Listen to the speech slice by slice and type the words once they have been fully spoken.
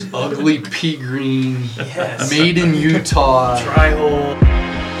ugly pea green, Yes. made in Utah. Tri-hole.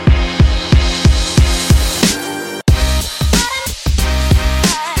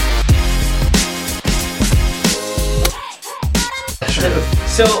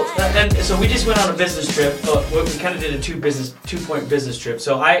 So we just went on a business trip. We kind of did a two-point business trip.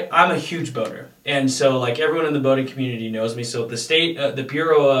 So I'm a huge boater, and so like everyone in the boating community knows me. So the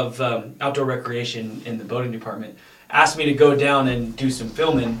Bureau of Outdoor Recreation in the boating department asked me to go down and do some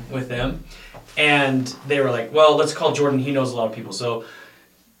filming with them, and they were like, "Well, let's call Jordan. He knows a lot of people." So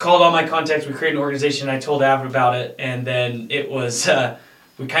called all my contacts. We created an organization. I told Av about it, and then it was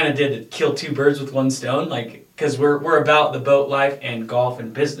we kind of did kill two birds with one stone, like. Because we're about the boat life and golf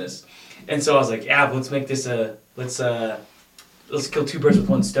and business, and so I was like, "Yeah, let's make this let's kill two birds with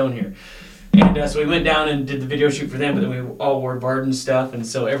one stone here." And so we went down and did the video shoot for them, but then we all wore Vardon stuff, and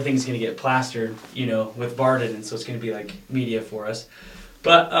so everything's gonna get plastered, with Vardon, and so it's gonna be like media for us.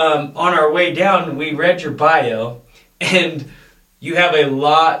 But on our way down, we read your bio, and you have a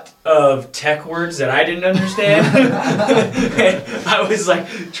lot of tech words that I didn't understand. And I was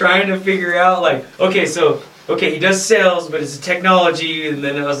like trying to figure out, like, okay, he does sales, but it's a technology, and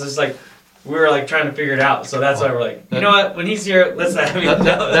then it was just like, we were like trying to figure it out. So that's why we're like, you know what, when he's here, let's have him.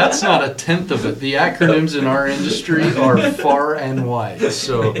 That's not a tenth of it. The acronyms in our industry are far and wide.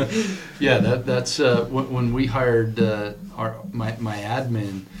 So, yeah, that's when we hired my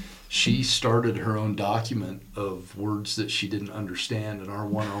admin. She started her own document of words that she didn't understand, and our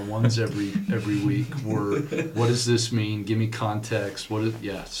one-on-ones every week were, what does this mean? Give me context. I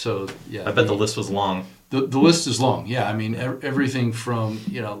bet the list was long. The list is long. Yeah, I mean everything from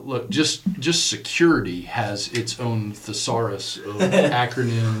look, just security has its own thesaurus of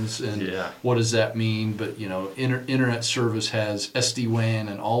acronyms and what does that mean? But internet service has SD-WAN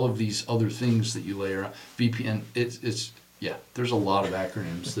and all of these other things that you layer on. VPN. Yeah, there's a lot of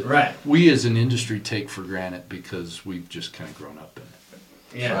acronyms that we as an industry take for granted because we've just kind of grown up in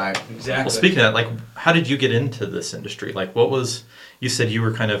it. Yeah, right. Exactly. Well, speaking of that, like, how did you get into this industry? Like, you said you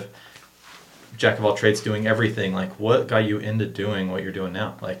were kind of jack of all trades doing everything. Like, what got you into doing what you're doing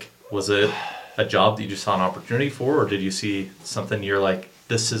now? Like, was it a job that you just saw an opportunity for, or did you see something you're like,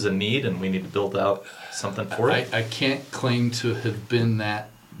 this is a need and we need to build out something for it? I can't claim to have been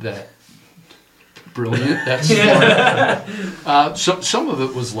that brilliant. That's smart. Some of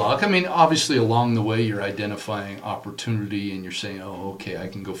it was luck. I mean, obviously along the way you're identifying opportunity and you're saying, oh, okay, I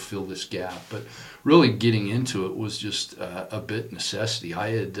can go fill this gap. But really getting into it was just a bit necessity. I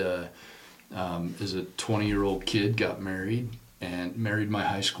had, as a 20-year-old kid, got married and married my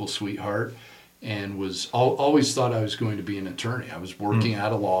high school sweetheart and was always thought I was going to be an attorney. I was working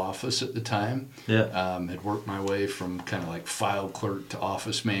at a law office at the time. Yeah. Had worked my way from kind of like file clerk to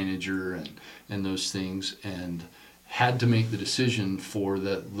office manager and those things, and had to make the decision for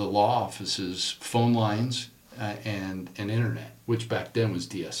the law office's phone lines and internet, which back then was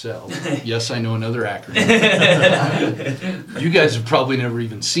DSL. Yes, I know another acronym. You guys have probably never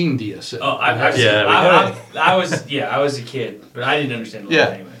even seen DSL. Oh, I was a kid, but I didn't understand a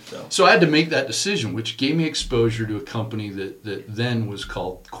lot anyway. So I had to make that decision, which gave me exposure to a company that then was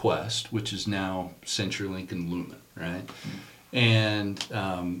called Quest, which is now CenturyLink and Lumen, right? And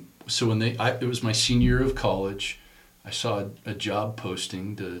so when it was my senior year of college, I saw a job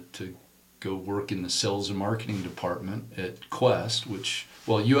posting to go work in the sales and marketing department at Quest,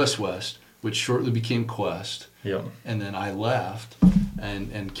 US West, which shortly became Quest. Yep. And then I left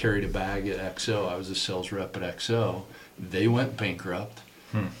and carried a bag at XO. I was a sales rep at XO. They went bankrupt.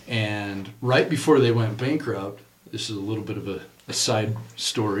 And right before they went bankrupt, this is a little bit of a side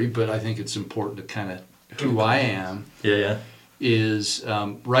story, but I think it's important to kind of who I am. Yeah. Is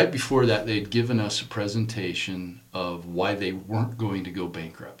right before that, they'd given us a presentation of why they weren't going to go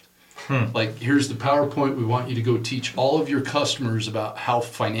bankrupt. Like, here's the PowerPoint. We want you to go teach all of your customers about how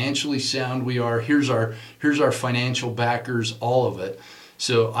financially sound we are. Here's our financial backers, all of it.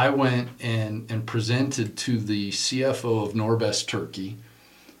 So I went and presented to the CFO of Norbest Turkey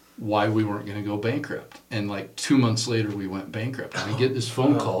why we weren't going to go bankrupt. And like 2 months later, we went bankrupt. And I get this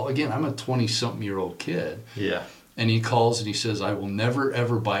phone call. Again, I'm a 20-something-year-old kid. Yeah. And he calls and he says, I will never,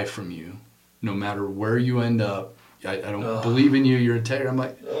 ever buy from you, no matter where you end up. I don't believe in you. You're integrity. I'm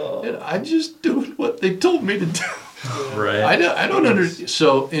like, I just do what they told me to do. Right. I don't understand.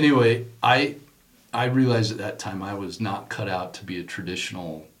 So anyway, I realized at that time I was not cut out to be a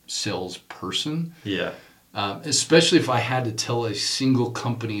traditional salesperson. Yeah. Especially if I had to tell a single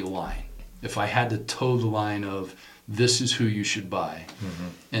company line. If I had to toe the line of, this is who you should buy. Mm-hmm.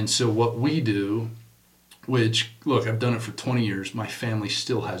 And so what we do which, look, I've done it for 20 years. My family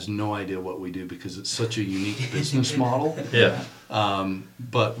still has no idea what we do because it's such a unique business model. Yeah.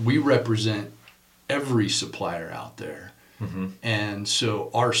 But we represent every supplier out there. Mm-hmm. And so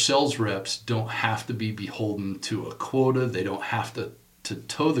our sales reps don't have to be beholden to a quota. They don't have to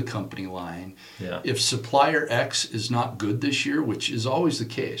toe the company line. Yeah. If supplier X is not good this year, which is always the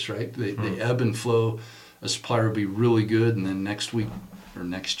case, right? They ebb and flow. A supplier will be really good, and then next week or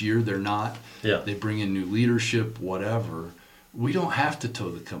next year they're not. Yeah. They bring in new leadership, whatever. We don't have to toe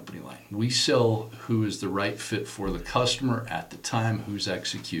the company line. We sell who is the right fit for the customer at the time, who's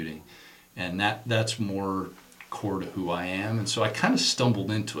executing. And that's more core to who I am. And so I kind of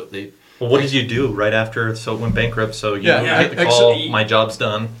stumbled into it. Well, what did you do right after? So it went bankrupt. So you Yeah, get the call. My job's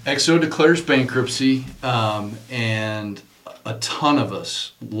done. XO declares bankruptcy, and a ton of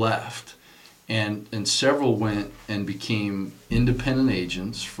us left, and several went and became independent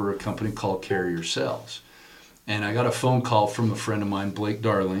agents for a company called Carrier Sales. And I got a phone call from a friend of mine, Blake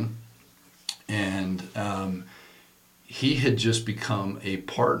Darling, and he had just become a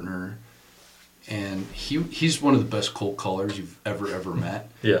partner. And he's one of the best cold callers you've ever met.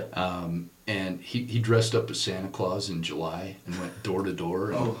 Yeah. And he dressed up as Santa Claus in July and went door to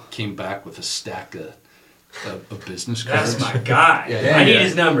door and came back with a stack of business cards. That's my guy. Yeah, I need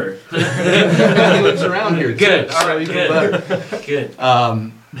his number. He lives around here. Good. Too, All so right. even Good. better. Good.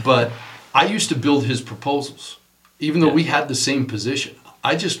 But I used to build his proposals, even though we had the same position.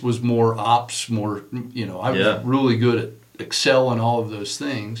 I just was more ops, I was really good at Excel and all of those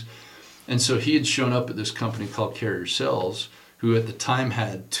things. And so he had shown up at this company called Carrier Sales, who at the time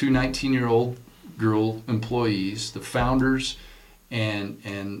had two 19-year-old girl employees, the founders, and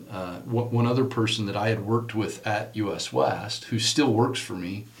one other person that I had worked with at US West, who still works for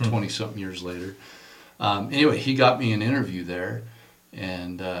me 20-something years later. Anyway, he got me an interview there,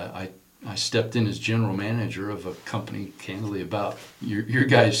 and I stepped in as general manager of a company, candidly, about your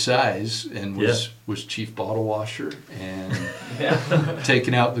guys' size, and was chief bottle washer and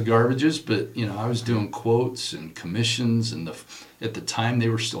taking out the garbages. But I was doing quotes and commissions, and at the time they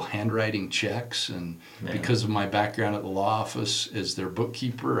were still handwriting checks. And because of my background at the law office as their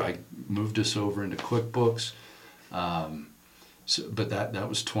bookkeeper, I moved us over into QuickBooks. But that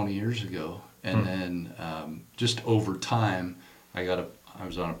was 20 years ago, and then just over time, I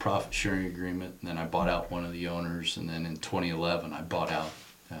was on a profit sharing agreement, and then I bought out one of the owners, and then in 2011 I bought out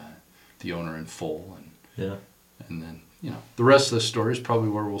the owner in full, and then the rest of the story is probably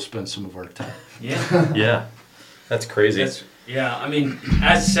where we'll spend some of our time. Yeah. Yeah, that's crazy. I mean,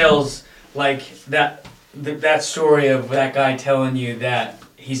 as sales, like that story of that guy telling you that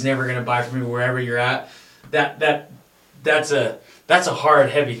he's never gonna buy from you wherever you're at, that's a hard,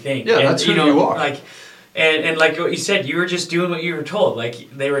 heavy thing. Yeah, and, that's who you are. Like. And like what you said, you were just doing what you were told.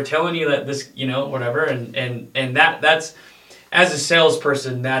 Like they were telling you that this, whatever, and that's as a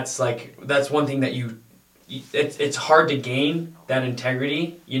salesperson, that's one thing that it's hard to gain that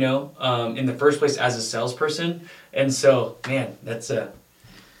integrity, in the first place as a salesperson. And so, man, that's deep,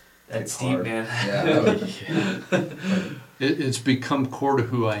 hard. man. Yeah. It's become core to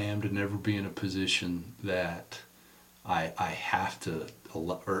who I am to never be in a position that I have to.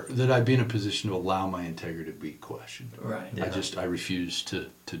 Or that I'd be in a position to allow my integrity to be questioned. Right. Yeah. I refuse to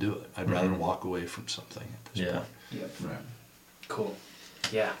do it. I'd rather walk away from something at this point. Yep. Right. Cool.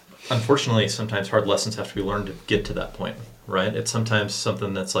 Yeah. Unfortunately, sometimes hard lessons have to be learned to get to that point, right? It's sometimes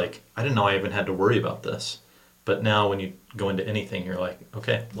something that's like, I didn't know I even had to worry about this. But now when you go into anything, you're like,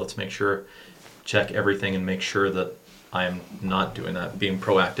 okay, let's make sure, check everything and make sure that I'm not doing that, being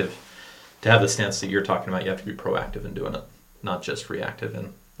proactive. To have the stance that you're talking about, you have to be proactive in doing it. Not just reactive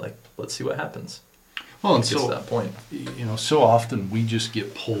and let's see what happens. Well, and It gets so to that point. So often we just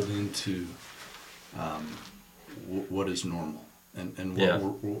get pulled into what is normal, and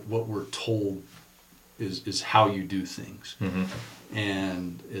what we're told is how you do things. Mm-hmm.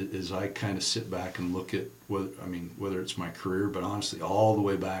 And as I kind of sit back and look at whether it's my career, but honestly, all the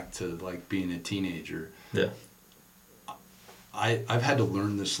way back to being a teenager. Yeah. I've had to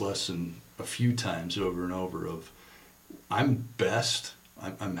learn this lesson a few times over and over of. I'm best,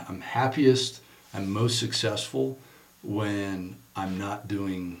 I'm happiest, I'm most successful when I'm not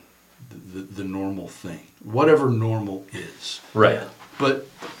doing the normal thing, whatever normal is. Right. Yeah. But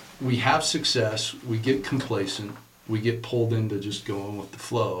we have success, we get complacent, we get pulled into just going with the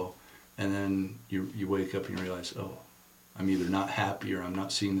flow, and then you wake up and you realize, I'm either not happy or I'm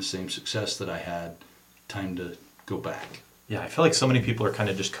not seeing the same success that I had, time to go back. Yeah, I feel like so many people are kind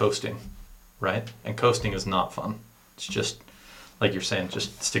of just coasting, right? And coasting is not fun. It's just, like you're saying,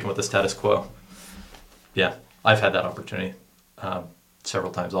 just sticking with the status quo. Yeah, I've had that opportunity.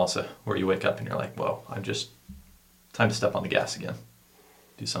 several times also, where you wake up and you're like, whoa, time to step on the gas again,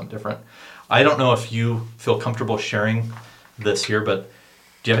 do something different. I don't know if you feel comfortable sharing this here, but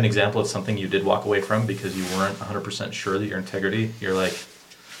do you have an example of something you did walk away from because you weren't 100% sure that your integrity, you're like,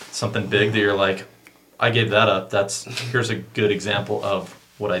 something big that you're like, I gave that up. Here's a good example of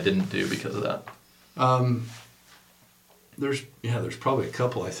what I didn't do because of that. There's probably a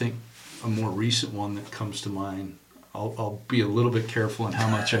couple. I think a more recent one that comes to mind. I'll be a little bit careful in how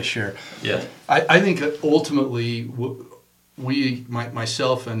much I share. Yeah. I think ultimately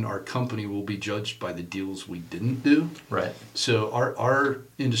myself and our company will be judged by the deals we didn't do. Right. So our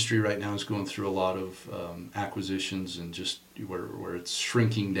industry right now is going through a lot of acquisitions and just where it's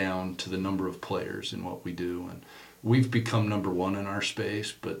shrinking down to the number of players in what we do. And we've become number one in our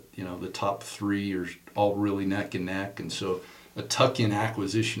space, but the top three are all really neck and neck. And so a tuck-in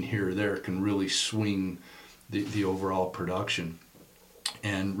acquisition here or there can really swing the overall production.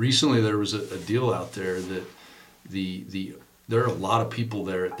 And recently there was a deal out there that there are a lot of people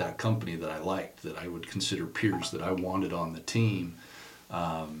there at that company that I liked, that I would consider peers, that I wanted on the team.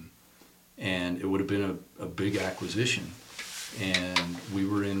 And it would have been a big acquisition. And we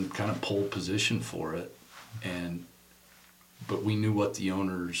were in kind of pole position for it. But we knew what the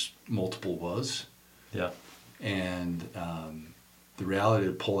owner's multiple was. Yeah. And the reality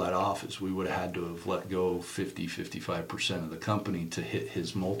to pull that off is we would have had to have let go 55% of the company to hit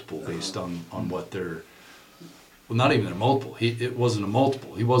his multiple based on what their, well, not even a multiple. It wasn't a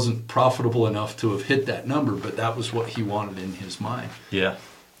multiple. He wasn't profitable enough to have hit that number, but that was what he wanted in his mind. Yeah.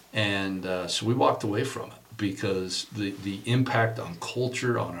 And so we walked away from it because the impact on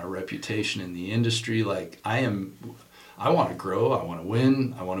culture, on our reputation in the industry, I want to grow, I want to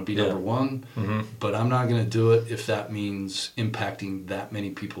win, I want to be number one, but I'm not going to do it if that means impacting that many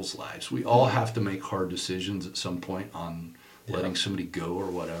people's lives. We all have to make hard decisions at some point on letting somebody go or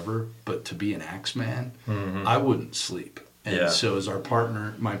whatever, but to be an axe man, I wouldn't sleep. And so as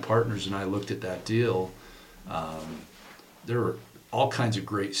my partners and I looked at that deal, there were all kinds of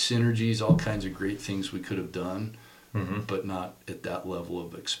great synergies, all kinds of great things we could have done, but not at that level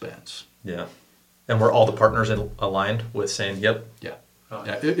of expense. Yeah. And were all the partners aligned with saying, yep? Yeah.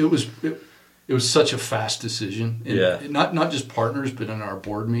 It was such a fast decision. And not just partners, but in our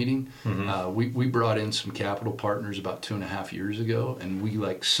board meeting, we brought in some capital partners about 2.5 years ago, and we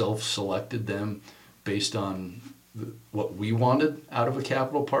self-selected them based on what we wanted out of a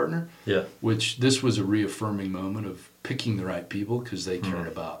capital partner. Yeah. Which this was a reaffirming moment of picking the right people because they cared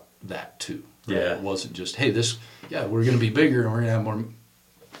about that too. Right? Yeah. It wasn't just, hey, we're going to be bigger and we're going to have more. You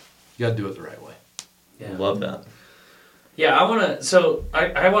got to do it the right way. Yeah. Love that. Yeah, I want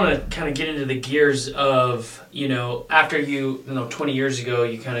to kind of get into the gears of, after 20 years ago,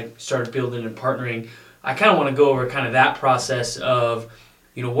 you kind of started building and partnering. I kind of want to go over kind of that process of,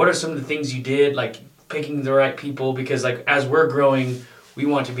 what are some of the things you did, like picking the right people, because like as we're growing, we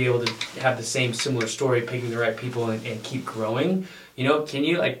want to be able to have the similar story, picking the right people and keep growing. Can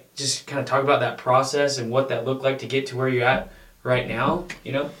you like just kind of talk about that process and what that looked like to get to where you're at right now,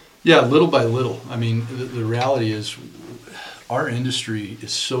 Yeah, little by little. I mean, the reality is our industry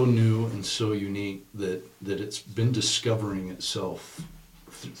is so new and so unique that it's been discovering itself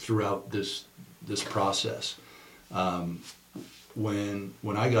throughout this process. When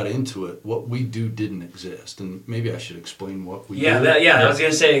I got into it, what we do didn't exist, and maybe I should explain what we do. I was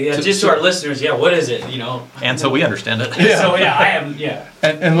gonna say, just to our listeners, what is it? And so we understand it. Yeah. So I am. Yeah.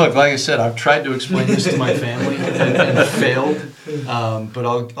 And look, like I said, I've tried to explain this to my family and failed. But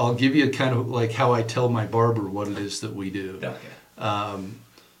I'll give you kind of like how I tell my barber what it is that we do. Okay.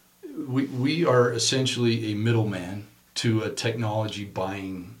 We are essentially a middleman to a technology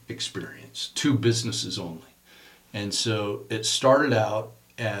buying experience, to businesses only. And so it started out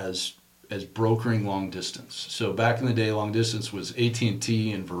as brokering long distance. So back in the day, long distance was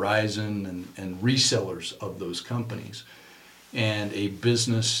AT&T and Verizon and resellers of those companies. And a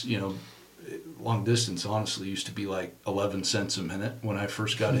business, long distance honestly used to be like 11 cents a minute when I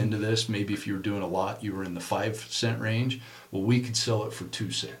first got into this. Maybe if you were doing a lot, you were in the 5-cent range. Well, we could sell it for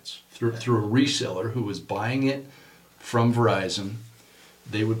 2 cents through a reseller who was buying it from Verizon.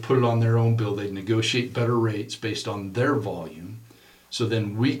 They would put it on their own bill. They'd negotiate better rates based on their volume. So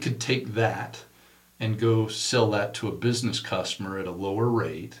then we could take that and go sell that to a business customer at a lower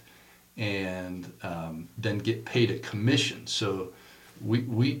rate and then get paid a commission. So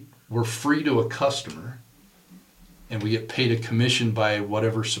we're free to a customer and we get paid a commission by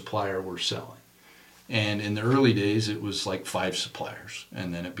whatever supplier we're selling. And in the early days, it was like 5 suppliers,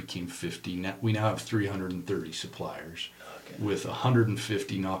 and then it became 50. We now have 330 suppliers, with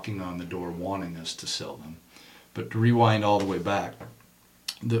 150 knocking on the door wanting us to sell them. But to rewind all the way back,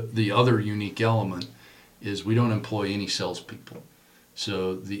 the other unique element is we don't employ any salespeople.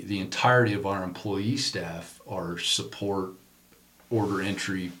 So the entirety of our employee staff are support, order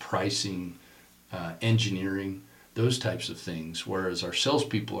entry, pricing, engineering, those types of things, whereas our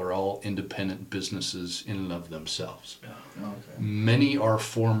salespeople are all independent businesses in and of themselves. Okay. Many are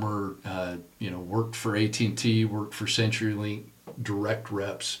former, worked for AT&T, worked for CenturyLink, direct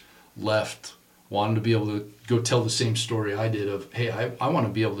reps, left, wanted to be able to go tell the same story I did of, hey, I want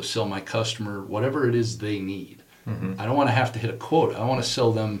to be able to sell my customer whatever it is they need. I don't want to have to hit a quote. I want to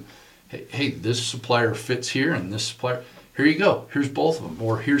sell them, hey, this supplier fits here and this supplier, here you go. Here's both of them.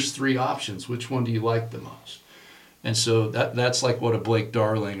 Or here's 3 options. Which one do you like the most? And so that's like what a Blake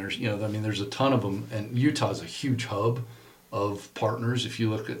Darling or, there's a ton of them. And Utah's a huge hub of partners. If you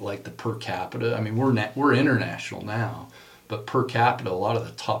look at like the per capita, we're international now, but per capita, a lot of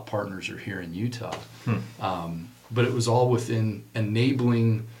the top partners are here in Utah. But it was all within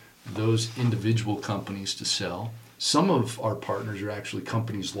enabling those individual companies to sell. Some of our partners are actually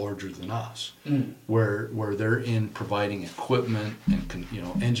companies larger than us, where they're in providing equipment and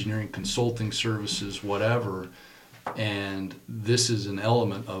engineering, consulting services, whatever. And this is an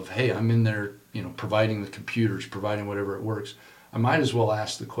element of, hey, I'm in there, providing the computers, providing whatever it works. I might as well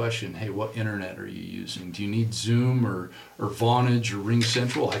ask the question, hey, what internet are you using? Do you need Zoom or Vonage or Ring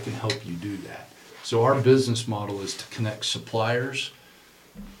Central? I can help you do that. So our business model is to connect suppliers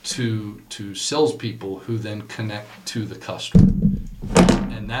to salespeople who then connect to the customer.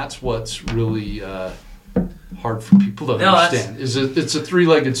 And that's what's really hard for people to understand. It's a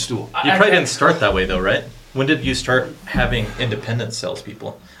 3-legged stool. You probably didn't start that way though, right? When did you start having independent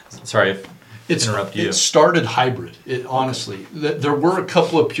salespeople? Sorry if interrupt you. It started hybrid, honestly. There were a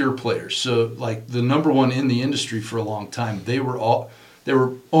couple of pure players. So like the number one in the industry for a long time, they were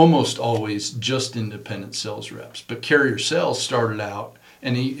almost always just independent sales reps. But Carrier Sales started out,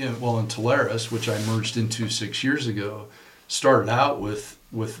 and in Teleris, which I merged into 6 years ago, started out with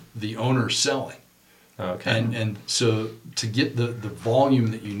the owner selling. Okay. And so to get the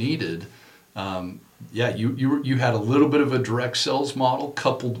volume that you needed, you had a little bit of a direct sales model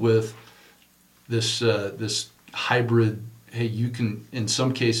coupled with this hybrid. Hey, you can in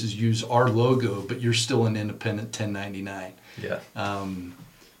some cases use our logo, but you're still an independent 1099. Yeah.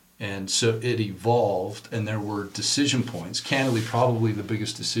 And so it evolved, and there were decision points. Candidly, probably the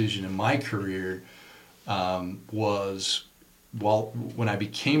biggest decision in my career was when I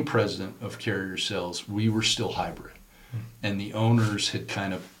became president of Carrier Sales, we were still hybrid, and the owners had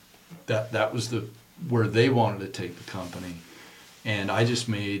kind of that was where they wanted to take the company, and I just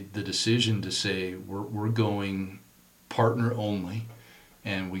made the decision to say we're going partner only,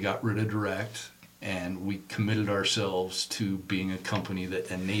 and we got rid of direct. And we committed ourselves to being a company that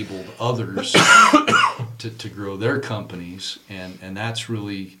enabled others to grow their companies. And that's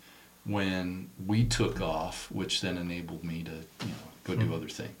really when we took off, which then enabled me to go do other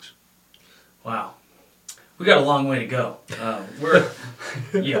things. Wow. We got a long way to go.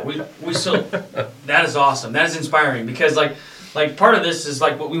 We still, that is awesome. That is inspiring because like part of this is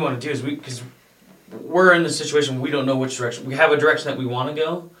like what we want to do is because we're in the situation where we don't know which direction. We have a direction that we want to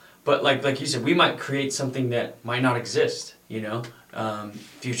go. But like you said, we might create something that might not exist,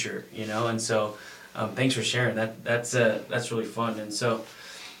 future, and so thanks for sharing that. That's really fun. And so,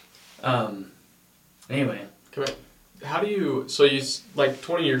 anyway. How do you, so you, like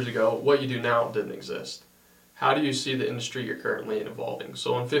 20 years ago, what you do now didn't exist. How do you see the industry you're currently in evolving?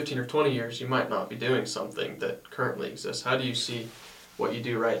 So in 15 or 20 years, you might not be doing something that currently exists. How do you see what you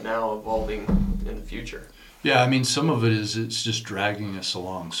do right now evolving in the future? Yeah, some of it is it's just dragging us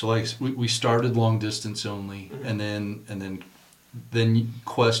along. So like we started long distance only, and then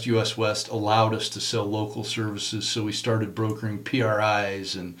Quest US West allowed us to sell local services. So we started brokering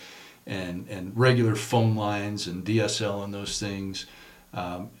PRIs and regular phone lines and DSL and those things.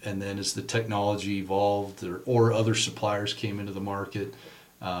 And then as the technology evolved or other suppliers came into the market,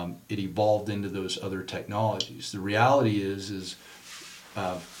 it evolved into those other technologies. The reality is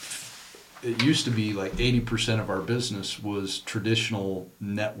it used to be like 80% of our business was traditional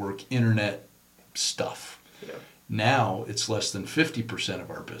network internet stuff. Yeah. Now it's less than 50% of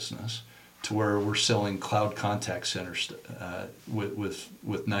our business, to where we're selling cloud contact center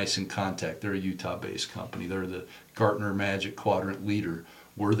with Nice and Contact. They're a Utah-based company. They're the Gartner Magic Quadrant leader.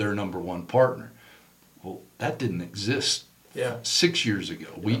 We're their number one partner. Well, that didn't exist 6 years ago.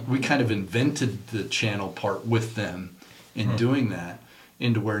 We kind of invented the channel part with them in doing that,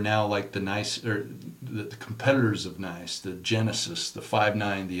 into where now like the Nice, or the competitors of Nice, the Genesis, the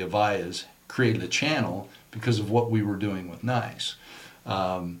 5.9, the Avayas, created a channel because of what we were doing with Nice.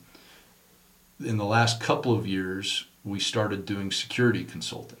 In the last couple of years, we started doing security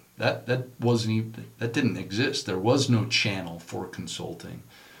consulting. That didn't exist. There was no channel for consulting.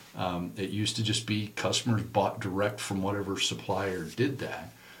 It used to just be customers bought direct from whatever supplier did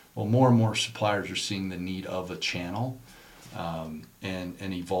that. Well, more and more suppliers are seeing the need of a channel and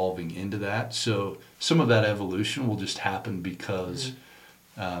evolving into that. So some of that evolution will just happen because,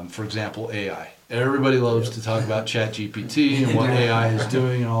 for example, AI. Everybody loves to talk about ChatGPT and what AI is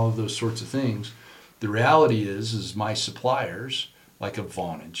doing and all of those sorts of things. The reality is my suppliers, like a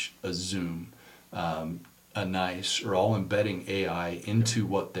Vonage, a Zoom, a NICE, are all embedding AI into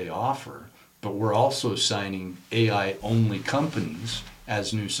what they offer. But we're also signing AI-only companies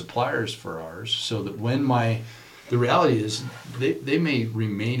as new suppliers for ours, so that when the reality is they may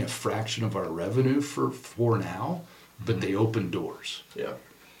remain a fraction of our revenue for now, but they open doors. Yeah.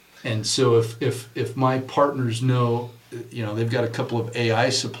 And so if my partners know, they've got a couple of AI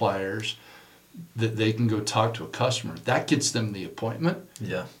suppliers that they can go talk to a customer, that gets them the appointment.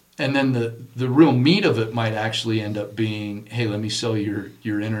 Yeah. And then the real meat of it might actually end up being, hey, let me sell your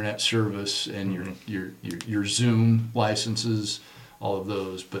internet service and your Zoom licenses, all of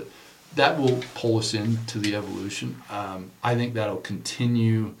those. But that will pull us into the evolution. I think that'll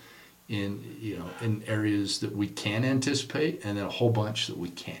continue in areas that we can anticipate, and then a whole bunch that we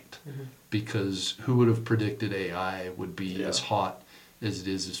can't. Because who would have predicted AI would be as hot as it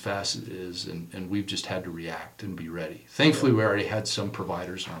is, as fast as it is, and we've just had to react and be ready. Thankfully, we already had some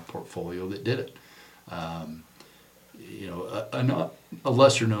providers in our portfolio that did it. A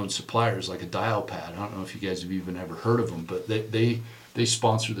lesser known suppliers like a Dialpad. I don't know if you guys have even ever heard of them, but they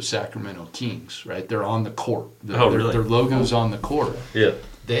sponsor the Sacramento Kings, right? They're on the court. Really? Their logo's on the court. Yeah.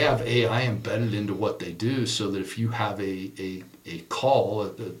 They have AI embedded into what they do, so that if you have a call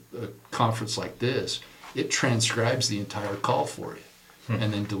at a conference like this, it transcribes the entire call for you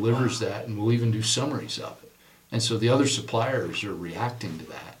and then delivers that, and we'll even do summaries of it. And so the other suppliers are reacting to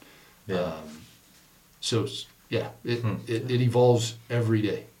that. Yeah. It evolves every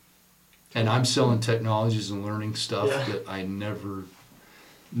day. And I'm selling technologies and learning stuff that I never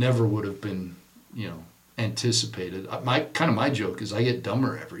would have been, anticipated. My joke is I get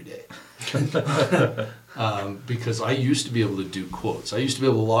dumber every day. Because I used to be able to do quotes. I used to be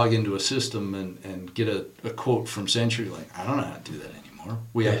able to log into a system and get a quote from CenturyLink. I don't know how to do that anymore.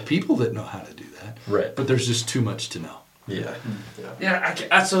 We have people that know how to do that. Right. But there's just too much to know. Yeah.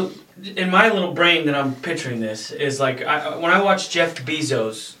 So in my little brain that I'm picturing this is like when I watch Jeff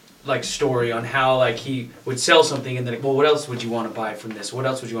Bezos' story on how he would sell something and then what else would you want to buy from this? What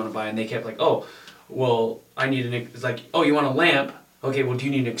else would you want to buy? And they kept I need it's you want a lamp? Okay, well, do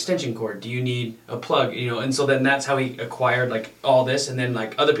you need an extension cord? Do you need a plug? And so then that's how he acquired all this, and then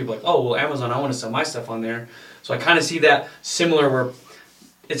other people Amazon, I want to sell my stuff on there. So I kind of see that similar where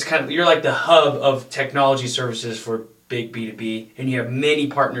it's you're like the hub of technology services for big B2B, and you have many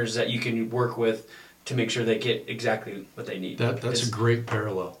partners that you can work with to make sure they get exactly what they need. That's a great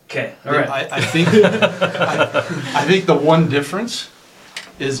parallel. Okay, all right. I think I think the one difference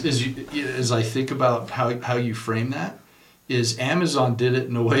is I think about how you frame that is Amazon did it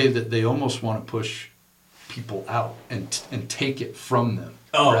in a way that they almost want to push people out and take it from them.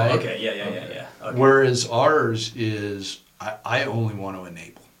 Oh, right? Okay, yeah. Okay. Whereas ours is I only want to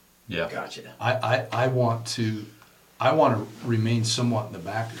enable. Yeah. Gotcha. I want to remain somewhat in the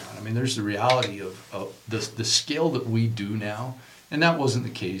background. I mean, there's the reality of the scale that we do now, and that wasn't the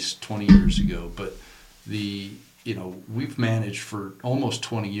case 20 years ago, but we've managed for almost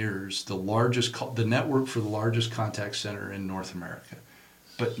 20 years the network for the largest contact center in North America.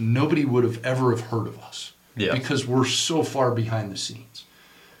 But nobody would have ever heard of us because we're so far behind the scenes.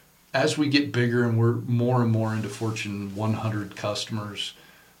 As we get bigger and we're more and more into Fortune 100 customers,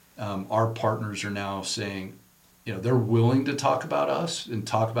 our partners are now saying, they're willing to talk about us and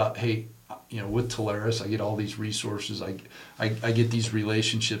talk about, hey, with Teleris, I get all these resources. I get these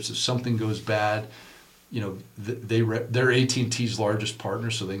relationships. If something goes bad, they're AT&T's largest partner,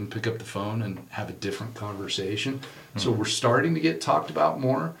 so they can pick up the phone and have a different conversation. Mm-hmm. So we're starting to get talked about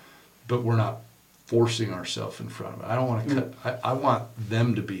more, but we're not forcing ourselves in front of it. I don't want to I want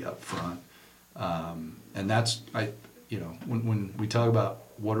them to be up front. And that's, when we talk about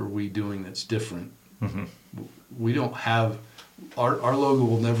what are we doing that's different, we don't have, our logo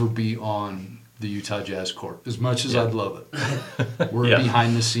will never be on the Utah Jazz Court, as much as I'd love it. We're a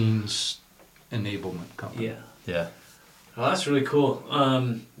behind the scenes enablement company. Yeah. Well, that's really cool.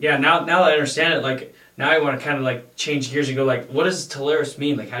 Now that I understand it, now I want to kind of change gears and go what does Teleris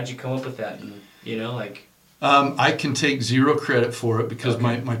mean? How'd you come up with that? And, I can take zero credit for it because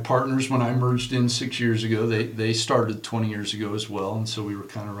my partners, when I merged in 6 years ago, they started 20 years ago as well, and so we were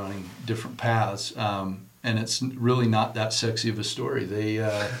kind of running different paths. and it's really not that sexy of a story. They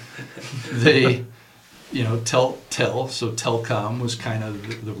so telecom was kind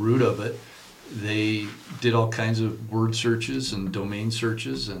of the root of it. They did all kinds of word searches and domain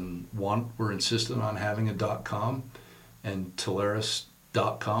searches, and were insistent on having a .com, and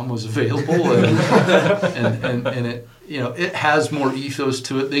Teleris.com was available, and it it has more ethos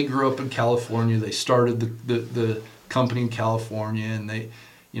to it. They grew up in California. They started the company in California, and they,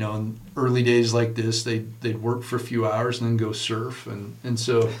 in early days like this, they'd work for a few hours and then go surf, and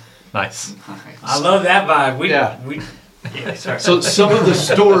so. Nice. I love that vibe. Sorry. So some of the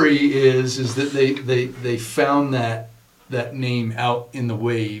story is that they found that name out in the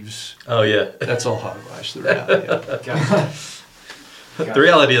waves. Oh yeah. That's all hogwash. The reality of it. Gotcha. The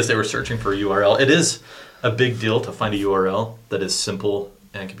reality is they were searching for a URL. It is a big deal to find a URL that is simple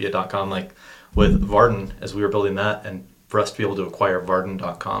and can be a .com. Like with Vardon, as we were building that, and for us to be able to acquire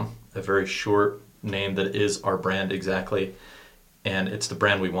Vardon.com, a very short name that is our brand exactly, and it's the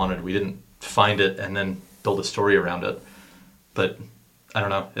brand we wanted. We didn't find it and then build a story around it, but I don't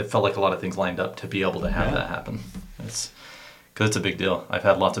know. It felt like a lot of things lined up to be able to have that happen. Because it's a big deal. I've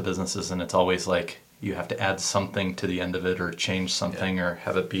had lots of businesses, and it's always like you have to add something to the end of it, or change something, or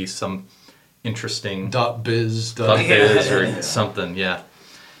have it be some interesting .biz or something. Yeah.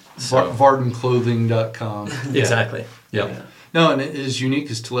 So, VardonClothing.com. Exactly. Yep. Yeah. No, and as unique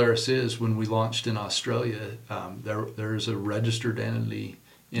as Teleris is, when we launched in Australia, there's a registered entity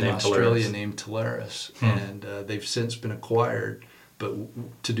in Named Australia Teleris. named Teleris, and they've since been acquired. But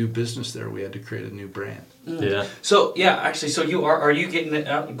to do business there, we had to create a new brand. Yeah. So so you are you getting it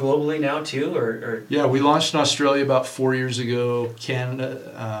out globally now too, or? Yeah, we launched in Australia about 4 years ago,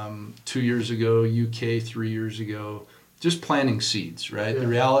 Canada 2 years ago, UK 3 years ago. Just planting seeds, right? Yeah. The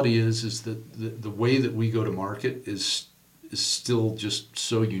reality is that the way that we go to market is still just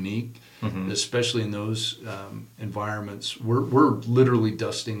so unique, especially in those environments. We're literally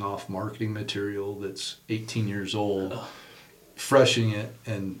dusting off marketing material that's 18 years old, freshening it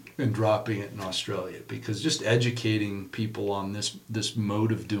and dropping it in Australia, because just educating people on this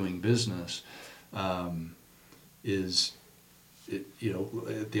mode of doing business is,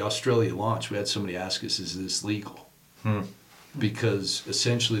 at the Australia launch, we had somebody ask us, "Is this legal?" Because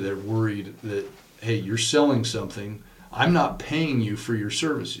essentially they're worried that, hey, you're selling something, I'm not paying you for your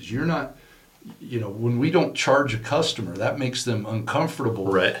services. You're not, when we don't charge a customer, that makes them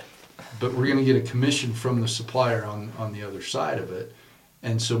uncomfortable. Right. But we're going to get a commission from the supplier on the other side of it.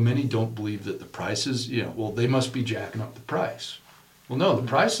 And so many don't believe that the prices, they must be jacking up the price. Well, no, the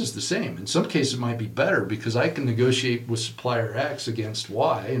price is the same. In some cases, it might be better because I can negotiate with supplier X against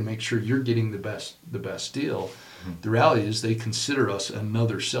Y and make sure you're getting the best deal. The reality is they consider us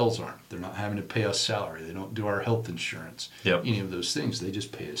another sales arm. They're not having to pay us salary. They don't do our health insurance, any of those things. They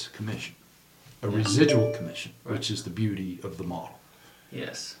just pay us a commission, a residual commission, which is the beauty of the model.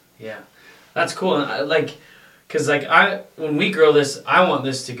 Yes. Yeah. That's cool. And when we grow this, I want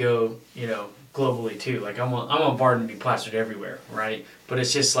this to go, globally too. Like I want Vardon to be plastered everywhere, right? But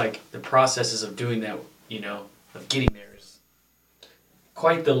it's just like the processes of doing that, of getting there is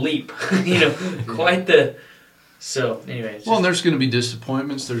quite the leap, quite the. So anyway. Well, and there's going to be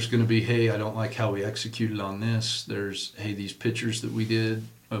disappointments. There's going to be, hey, I don't like how we executed on this. There's, hey, these pictures that we did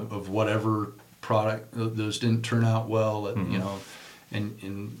of whatever product, those didn't turn out well.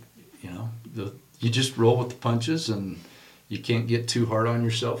 You just roll with the punches, and you can't get too hard on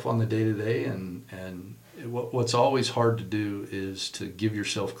yourself on the day-to-day. And what's always hard to do is to give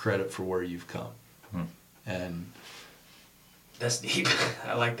yourself credit for where you've come. And that's deep.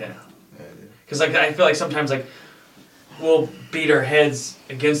 I like that. Because I feel like sometimes we'll beat our heads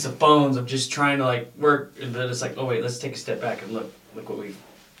against the phones of just trying to work, and then it's like, oh wait, let's take a step back and look what we've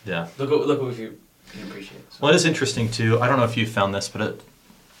look what we've appreciated. So. Well, it is interesting too. I don't know if you found this, but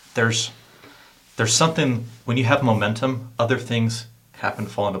there's something when you have momentum, other things happen to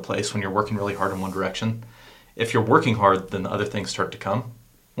fall into place when you're working really hard in one direction. If you're working hard, then the other things start to come.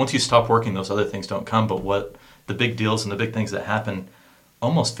 Once you stop working, those other things don't come. But what the big deals and the big things that happen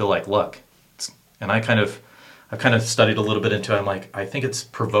almost feel like luck. And I've kind of studied a little bit into it. I'm like, I think it's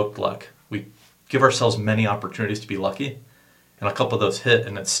provoked luck. We give ourselves many opportunities to be lucky, and a couple of those hit,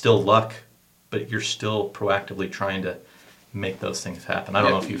 and it's still luck, but you're still proactively trying to make those things happen. I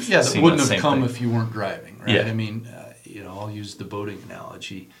don't know if you've seen that same thing. Yeah, that wouldn't have come if you weren't driving, right? Yeah. I mean, I'll use the boating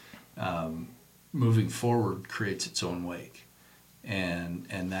analogy. Moving forward creates its own wake,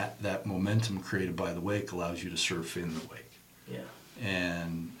 and that momentum created by the wake allows you to surf in the wake. Yeah.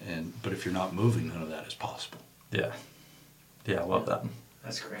 But if you're not moving, none of that is possible. Yeah. Yeah, I love that.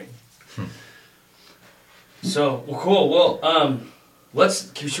 That's great. So, well, cool. Well,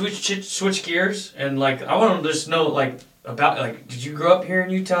 Should we switch gears? And like, I want to just know like about like, did you grow up here in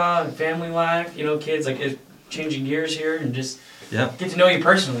Utah and family life? You know, kids like changing gears here and just get to know you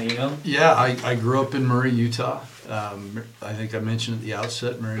personally. You know. Yeah, I grew up in Murray, Utah. I think I mentioned at the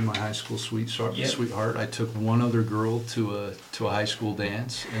outset, married my high school sweetheart. I took one other girl to a high school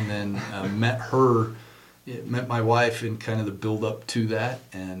dance, and then met my wife in kind of the build up to that,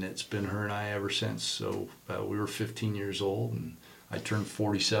 and it's been her and I ever since. So we were 15 years old, and I turned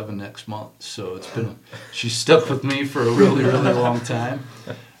 47 next month. So it's been she's stuck with me for a really long time.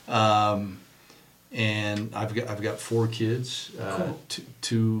 And I've got 4 kids. Cool.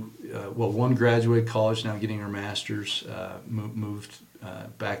 One graduated college, now getting her master's. Moved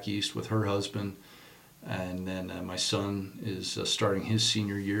back east with her husband, and then my son is starting his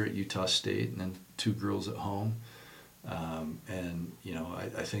senior year at Utah State, and then 2 girls at home. And you know,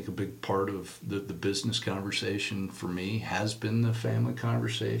 I think a big part of the business conversation for me has been the family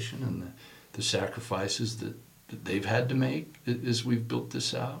conversation and the sacrifices that they've had to make as we've built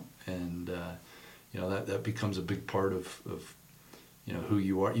this out, and you know, that becomes a big part of you know, who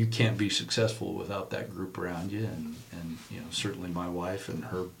you are. You can't be successful without that group around you, and you know, certainly my wife and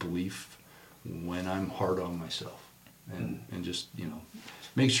her belief when I'm hard on myself, and just, you know,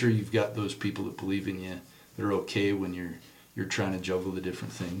 make sure you've got those people that believe in you, that are okay when you're trying to juggle the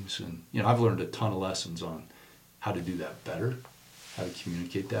different things. And you know, I've learned a ton of lessons on how to do that better, how to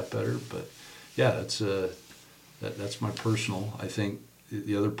communicate that better. But yeah, that's my personal. I think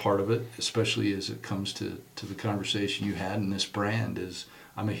the other part of it, especially as it comes to the conversation you had in this brand, is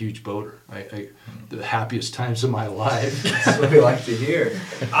I'm a huge boater. The happiest times of my life. That's what we like to hear.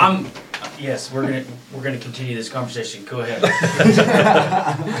 Yes, we're gonna continue this conversation. Go ahead.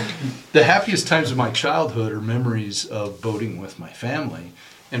 The happiest times of my childhood are memories of boating with my family.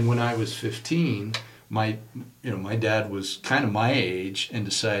 And when I was 15, my dad was kind of my age and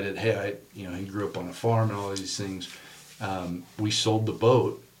decided, hey, he grew up on a farm and all these things. We sold the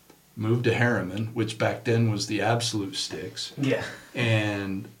boat, moved to Harriman, which back then was the absolute sticks. Yeah.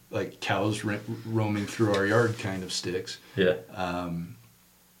 And like cows roaming through our yard kind of sticks. Yeah.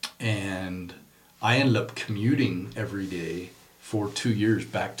 And I ended up commuting every day for 2 years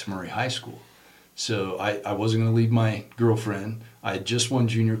back to Murray High School. So I wasn't going to leave my girlfriend. I had just won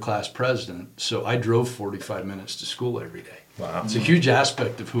junior class president, so I drove 45 minutes to school every day. Wow. It's a huge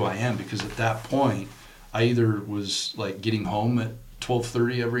aspect of who I am, because at that point, I either was like getting home at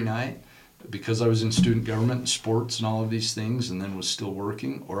 12:30 every night because I was in student government and sports and all of these things, and then was still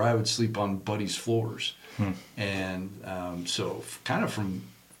working, or I would sleep on buddies' floors. And so kind of from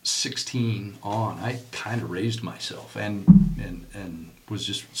 16 on, I kind of raised myself and was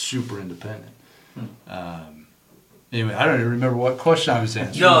just super independent. Anyway, I don't even remember what question I was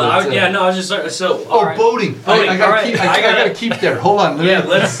answering. I was just so. Right. Boating. I gotta keep there. Hold on.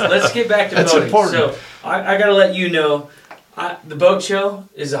 Let's get back to That's boating. Important. So I gotta let you know, the boat show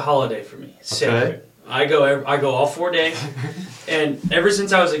is a holiday for me. It's sacred. I go all 4 days, and ever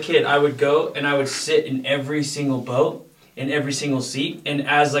since I was a kid, I would go and I would sit in every single boat, in every single seat. And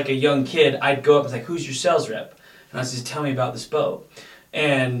as like a young kid, I'd go up and like, "Who's your sales rep?" And I was just, "Tell me about this boat."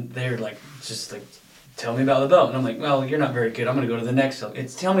 And they're like, just like, "Tell me about the boat." And I'm like, "Well, you're not very good. I'm going to go to the next one.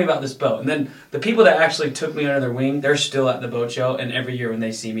 It's tell me about this boat." And then the people that actually took me under their wing, they're still at the boat show. And every year when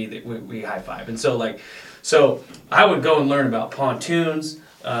they see me, we high five. And so I would go and learn about pontoons.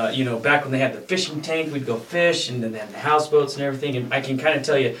 Back when they had the fishing tank, we'd go fish, and then they had the houseboats and everything. And I can kind of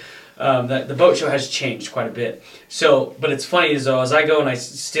tell you that the boat show has changed quite a bit. So, but it's funny as though as I go, and I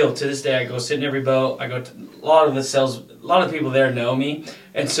still to this day I go sit in every boat. I go to a lot of people there know me,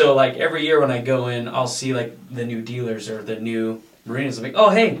 and so like every year when I go in, I'll see like the new dealers or the new marinas. I'm like, "Oh,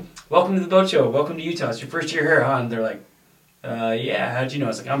 hey, welcome to the boat show. Welcome to Utah. It's your first year here, huh?" And they're like, "Yeah, how'd you know?" I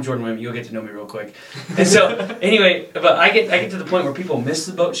was like, "I'm Jordan Wimmy. You'll get to know me real quick." And so anyway, but I get to the point where people miss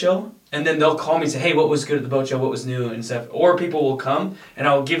the boat show, and then they'll call me and say, "Hey, what was good at the boat show? What was new?" and stuff. Or people will come and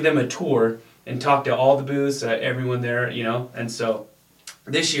I'll give them a tour and talk to all the booths, everyone there, And so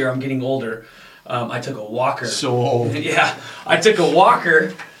this year I'm getting older. I took a walker. So old. Yeah, I took a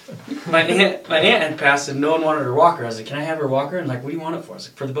walker. My aunt had passed and no one wanted her walker. I was like, "Can I have her walker?" And like, "What do you want it for?" I was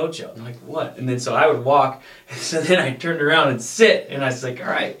like, "For the boat show." And they're like, "What?" And then so I would walk. And so then I turned around and sit, and I was like,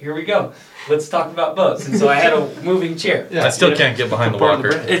 "All right, here we go. Let's talk about boats." And so I had a moving chair. Yeah, I still can't get behind the walker.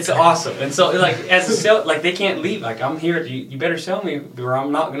 It's awesome. And so like as a sale, like they can't leave. Like, "I'm here. You better sell me, or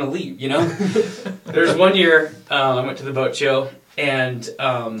I'm not gonna leave." There's one year I went to the boat show, and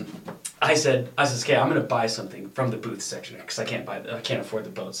I said, "Okay, I'm gonna buy something from the booth section because I can't afford the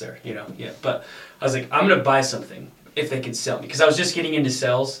boats there, Yeah, but I was like, I'm gonna buy something if they can sell me, because I was just getting into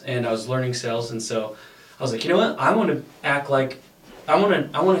sales and I was learning sales, and so I was like, you know what? I want to act like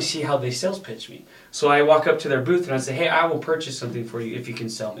I want to see how they sales pitch me. So I walk up to their booth and I say, hey, I will purchase something for you if you can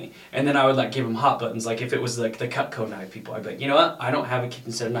sell me. And then I would like give them hot buttons. Like if it was like the Cutco knife people, I'd be like, you know what? I don't have a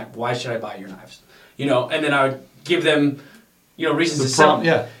kitchen set knife. Why should I buy your knives? You know, and then I would give them, you know, reasons to sell me.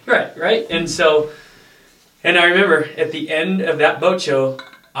 Yeah. Right. And so, and I remember at the end of that boat show,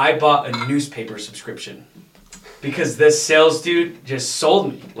 I bought a newspaper subscription because this sales dude just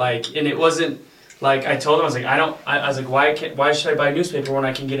sold me. Like, and it wasn't like I told him, I was like, I was like, why should I buy a newspaper when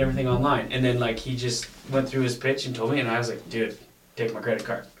I can get everything online? And then like he just went through his pitch and told me, and I was like, dude, take my credit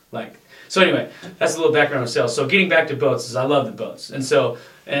card. Like, so anyway, that's a little background of sales. So getting back to boats is I love the boats, and so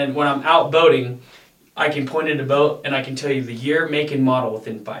when I'm out boating, I can point at a boat and I can tell you the year, make, and model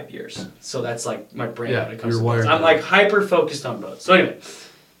within 5 years. So that's like my brain when it comes to boats. I'm like hyper focused on boats. So anyway,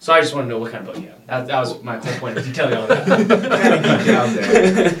 so I just want to know what kind of boat you have. That was my whole point of telling you all that.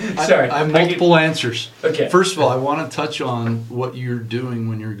 Sorry. I have multiple answers. Okay. First of all, I want to touch on what you're doing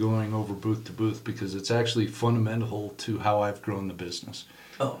when you're going over booth to booth because it's actually fundamental to how I've grown the business.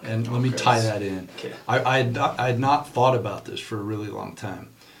 Oh. And let me tie that in. Okay. I had not thought about this for a really long time.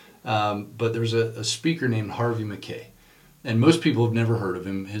 But there's a speaker named Harvey McKay, and most people have never heard of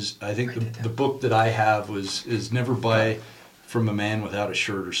him. I think the book that I have is Never Buy from a Man Without a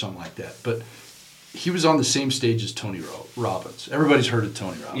Shirt or something like that. But he was on the same stage as Tony Robbins. Everybody's heard of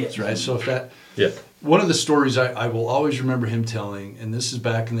Tony Robbins, right? So one of the stories I will always remember him telling, and this is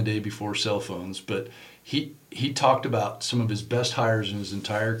back in the day before cell phones, but he talked about some of his best hires in his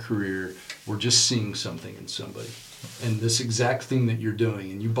entire career were just seeing something in somebody. And this exact thing that you're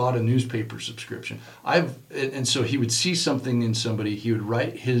doing, and you bought a newspaper subscription. And so he would see something in somebody, he would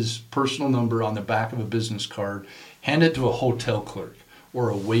write his personal number on the back of a business card, hand it to a hotel clerk or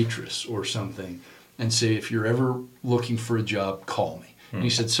a waitress or something, and say, if you're ever looking for a job, call me. And he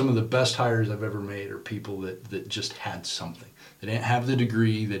said, some of the best hires I've ever made are people that just had something. They didn't have the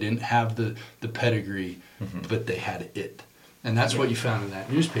degree, they didn't have the pedigree, but they had it. And that's what you found in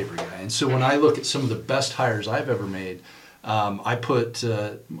that newspaper guy. And so when I look at some of the best hires I've ever made, I put,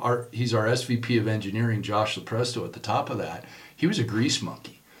 he's our SVP of engineering, Josh Lepresto, at the top of that. He was a grease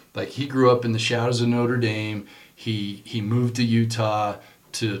monkey. Like, he grew up in the shadows of Notre Dame. He moved to Utah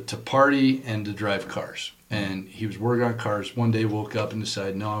to party and to drive cars. And he was working on cars. One day woke up and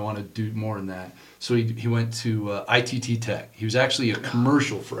decided, no, I want to do more than that. So he went to ITT Tech. He was actually a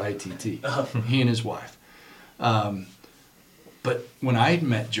commercial for ITT, he and his wife. But when I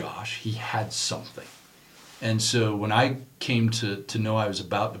met Josh, he had something. And so when I came to know I was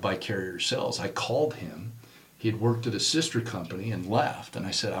about to buy Carrier Cells, I called him. He had worked at a sister company and left. And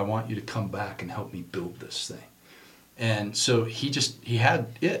I said, I want you to come back and help me build this thing. And so he had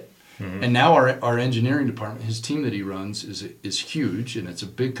it. And now our engineering department, his team that he runs is huge, and it's a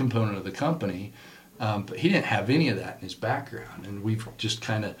big component of the company. But he didn't have any of that in his background, and we've just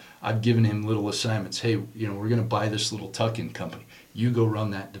I've given him little assignments. Hey, we're going to buy this little tuck-in company. You go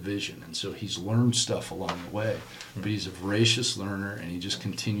run that division. And so he's learned stuff along the way, but he's a voracious learner, and he just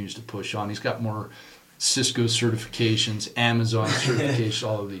continues to push on. He's got more Cisco certifications, Amazon certifications,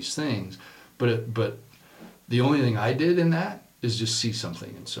 all of these things. But the only thing I did in that is just see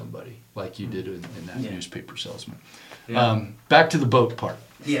something in somebody, like you did in that newspaper salesman. Yeah. Back to the boat part.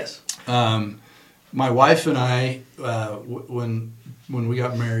 Yes. My wife and I, when we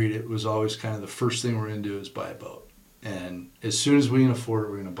got married, it was always kind of the first thing we're going to do is buy a boat. And as soon as we can afford it,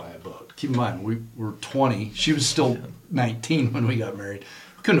 we're going to buy a boat. Keep in mind, we were 20. She was still 19 when we got married.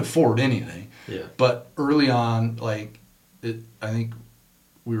 We couldn't afford anything. Yeah. But early on, I think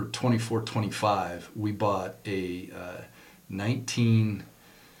we were 24, 25. We bought a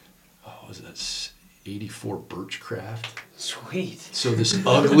 84 Birchcraft. Sweet. So this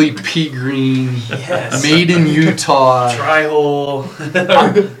ugly pea green, made in Utah. Tri-hole.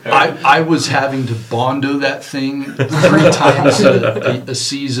 I was having to Bondo that thing 3 times a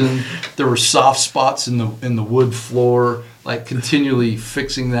season. There were soft spots in the wood floor, like continually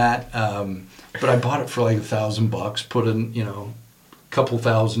fixing that. But I bought it for like $1,000, put in, couple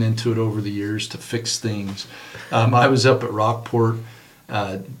thousand into it over the years to fix things. I was up at Rockport,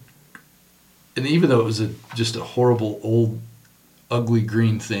 and even though it was just a horrible old ugly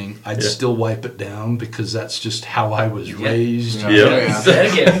green thing, I'd still wipe it down because that's just how I was raised.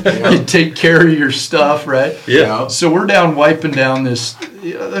 You take care of your stuff, right? Yeah. So we're down wiping down this.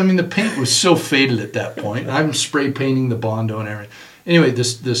 The paint was so faded at that point. I'm spray painting the Bondo and everything. Anyway,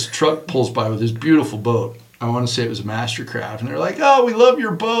 this truck pulls by with this beautiful boat. I want to say it was a Mastercraft, and they're like, "Oh, we love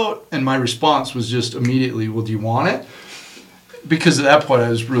your boat." And my response was just immediately, "Well, do you want it?" Because at that point, I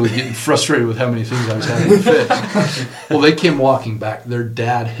was really getting frustrated with how many things I was having to fix. Well, they came walking back. Their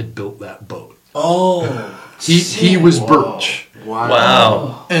dad had built that boat. Oh, he was Birch.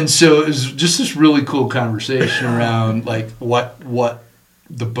 Wow. And so it was just this really cool conversation around like what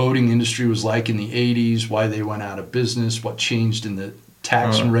the boating industry was like in the 80s, why they went out of business, what changed in the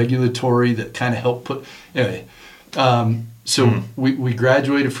tax and regulatory that kind of helped put anyway. So we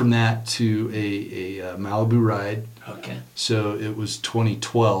graduated from that to a Malibu ride. Okay. So it was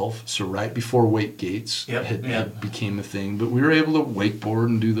 2012, so right before wake gates had became a thing. But we were able to wakeboard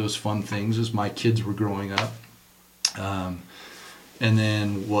and do those fun things as my kids were growing up. And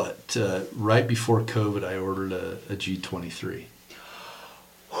then right before COVID, I ordered a G23.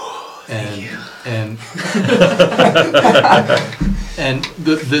 And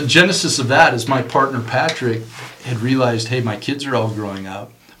the genesis of that is my partner Patrick had realized, hey, my kids are all growing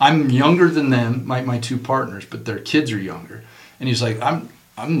up. I'm younger than them, my two partners, but their kids are younger. And he's like,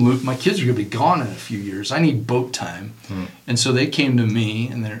 my kids are gonna be gone in a few years. I need boat time. And so they came to me,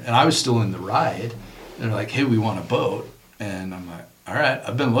 and I was still in the ride. And they're like, hey, we want a boat. And I'm like, all right,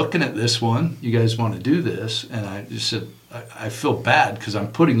 I've been looking at this one. You guys want to do this? And I just said, I feel bad because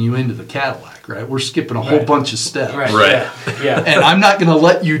I'm putting you into the Cadillac, right? We're skipping a whole bunch of steps. Right. Yeah. And I'm not going to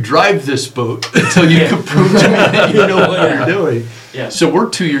let you drive this boat until you can prove to me that you know what you're doing. Yeah. So we're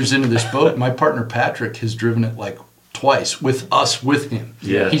 2 years into this boat. My partner Patrick has driven it like twice with him.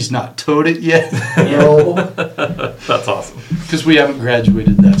 Yeah. He's not towed it yet. That's awesome. Because we haven't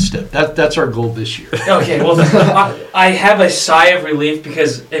graduated that step. That's our goal this year. Okay, well, I have a sigh of relief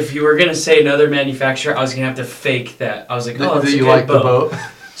because if you were going to say another manufacturer, I was going to have to fake that. I was like, oh, that's a good boat.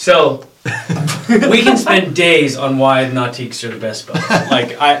 So we can spend days on why Nautiques are the best boats.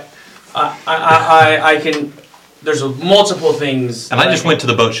 Like, I can... There's multiple things. And I just went to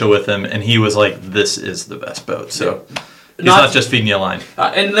the boat show with him, and he was like, this is the best boat. So he's not just feeding you a line.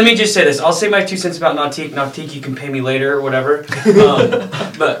 And let me just say this. I'll say my 2 cents about Nautique. Nautique, you can pay me later or whatever.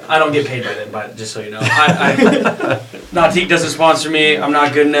 But I don't get paid by them, just so you know. Nautique doesn't sponsor me. I'm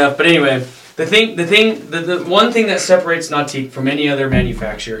not good enough. But anyway, the one thing that separates Nautique from any other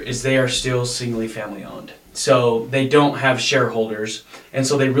manufacturer is they are still singly family owned. So they don't have shareholders, and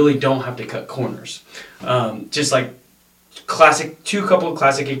so they really don't have to cut corners. Just like couple of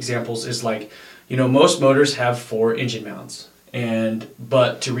classic examples is like, most motors have 4 engine mounts,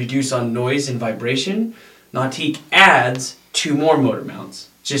 but to reduce on noise and vibration, Nautique adds 2 more motor mounts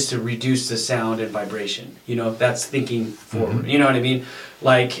just to reduce the sound and vibration. That's thinking forward. You know what I mean?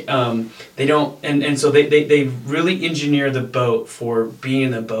 Like they don't, and so they really engineer the boat for being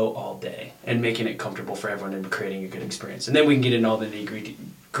in the boat all day and making it comfortable for everyone and creating a good experience. And then we can get into all the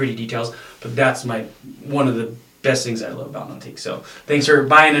nitty-gritty details, but that's one of the best things I love about Nautique. So thanks for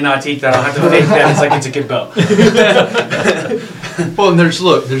buying a Nautique that I'll have to fake that it's like it's a good boat. Well, and there's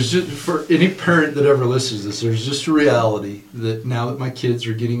just, for any parent that ever listens to this, there's just a reality that now that my kids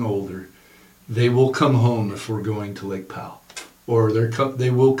are getting older, they will come home if we're going to Lake Powell. Or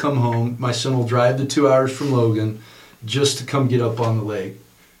they will come home. My son will drive the 2 hours from Logan just to come get up on the lake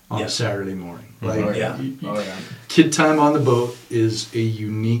on a Saturday morning. Kid time on the boat is a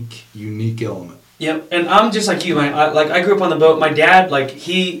unique element. Yep, and I'm just like you, man. I grew up on the boat. My dad,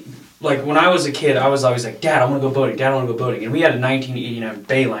 when I was a kid, I was always like, Dad, I want to go boating. Dad, I want to go boating. And we had a 1989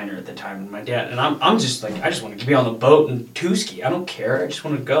 Bayliner at the time. And my dad, and I'm just like, I just want to be on the boat and two-ski. I don't care. I just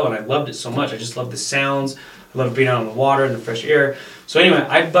want to go. And I loved it so much. I just loved the sounds. I loved being out on the water and the fresh air. So anyway,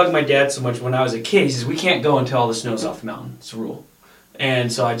 I bugged my dad so much when I was a kid. He says, we can't go until all the snow's off the mountain. It's a rule.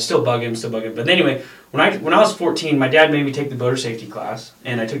 And so I'd still bug him. But anyway, when I was 14, my dad made me take the boater safety class.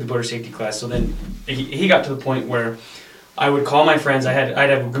 And I took the boater safety class. So then he got to the point where I would call my friends. I'd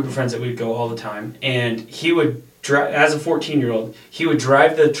have a group of friends that we'd go all the time. And he would, as a 14-year-old, he would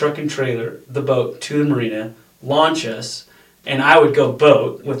drive the truck and trailer, the boat, to the marina, launch us, and I would go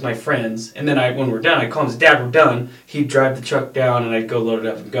boat with my friends. And then when we're done, I'd call him and say, Dad, we're done. He'd drive the truck down, and I'd go load it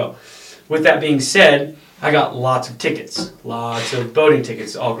up and go. With that being said, I got lots of tickets, lots of boating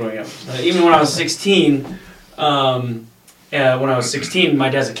tickets all growing up. Even when I was 16, my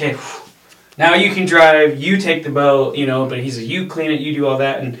dad's like, okay, now you can drive, you take the boat, but he's like, you clean it, you do all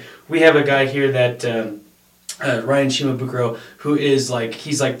that. And we have a guy here that, Ryan Shimabukuro, who is like,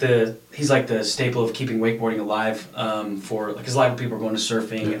 he's like the staple of keeping wakeboarding alive, because a lot of people are going to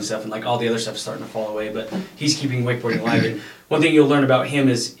surfing and stuff, and like all the other stuff is starting to fall away, but he's keeping wakeboarding alive. And one thing you'll learn about him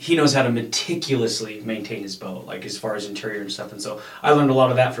is he knows how to meticulously maintain his boat, like as far as interior and stuff. And so I learned a lot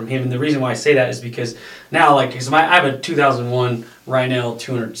of that from him. And the reason why I say that is because now, I have a 2001 Rhinell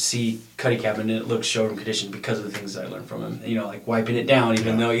 200C cuddy cabin, and it looks showroom condition because of the things that I learned from him. Like wiping it down,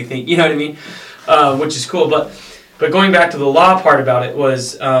 even though you think, you know what I mean, which is cool. But going back to the law part about it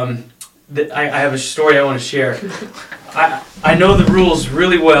was, I have a story I want to share. I know the rules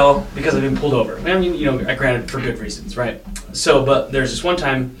really well because I've been pulled over. I mean, granted for good reasons, right? but there's this one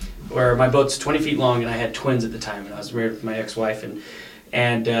time where my boat's 20 feet long and I had twins at the time, and I was married with my ex-wife,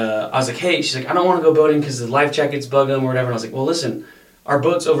 and I was like, hey, she's like, I don't want to go boating because the life jackets bug them or whatever. And I was like, well, listen, our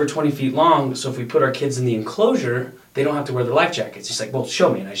boat's over 20 feet long, so if we put our kids in the enclosure, they don't have to wear their life jackets. She's like, well,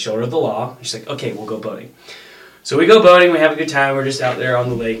 show me. And I showed her the law. She's like, okay, we'll go boating. So we go boating, we have a good time, we're just out there on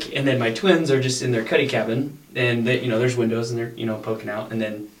the lake, and then my twins are just in their cuddy cabin, and they, there's windows, and they're, poking out, and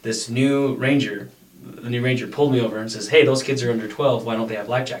then this new ranger pulled me over and says, hey, those kids are under 12, why don't they have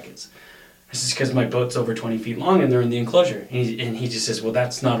life jackets? This is because my boat's over 20 feet long and they're in the enclosure. And he just says, well,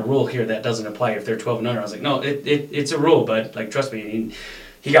 that's not a rule here, that doesn't apply if they're 12 and under. I was like, no, it's a rule, bud, like, trust me. And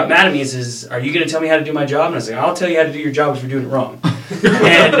he got mad at me and says, are you going to tell me how to do my job? And I was like, I'll tell you how to do your job if you're doing it wrong.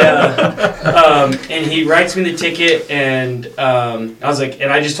 And he writes me the ticket, and I was like,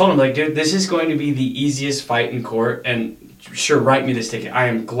 and I just told him, like, dude, this is going to be the easiest fight in court, and sure, write me this ticket. I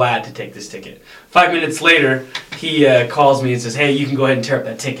am glad to take this ticket. 5 minutes later, he calls me and says, hey, you can go ahead and tear up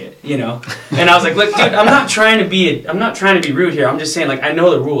that ticket, And I was like, look, dude, I'm not trying to be rude here. I'm just saying, like, I know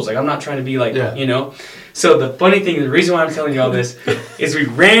the rules. Like, I'm not trying to be like, So the funny thing, the reason why I'm telling you all this is we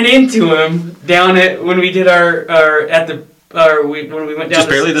ran into him down when we did when we went down just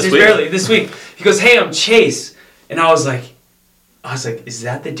barely this week. He goes, hey, I'm Chase. And I was like, is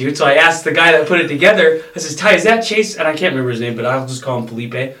that the dude? So I asked the guy that put it together, I says, Ty, is that Chase? And I can't remember his name, but I'll just call him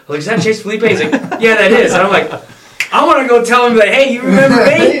Felipe. I was like, is that Chase Felipe? He's like, yeah, that is. And I'm like, I want to go tell him, like, hey, you remember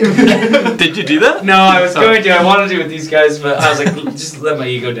me? Did you do that? No, I was going to. I wanted to with these guys, but I was like, just let my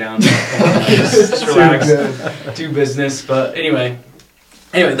ego down. Just relax. Do business. But anyway,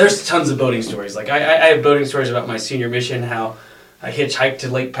 there's tons of boating stories. Like, I have boating stories about my senior mission, how I hitchhiked to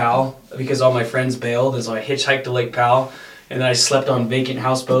Lake Powell because all my friends bailed, and so I hitchhiked to Lake Powell, and then I slept on vacant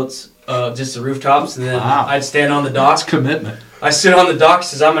houseboats, just the rooftops, and then I'd stand on the dock. That's commitment. I stood on the dock,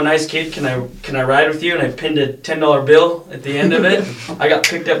 says, I'm a nice kid, can I ride with you? And I pinned a $10 bill at the end of it. I got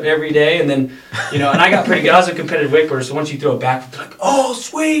picked up every day, and then, and I got pretty good. I was a competitive wakeboarder, so once you throw it back, it's like, oh,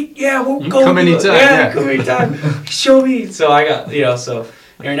 sweet, yeah, we'll go. Come anytime. Yeah, come anytime. Show me. So I got, so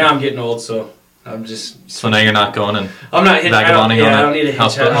right now I'm getting old, so I'm just... So now you're not going and I'm not hitchhiking. I don't need a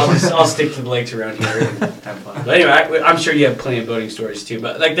houseboat. I'll stick to the lakes around here and have fun. But anyway, I'm sure you have plenty of boating stories too.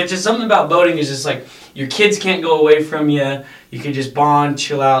 But like, there's just something about boating is just like your kids can't go away from you. You can just bond,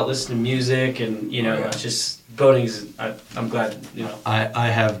 chill out, listen to music, and it's just boating is. I'm glad. I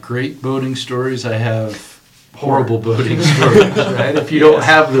have great boating stories. I have horrible boating stories. Right? If you don't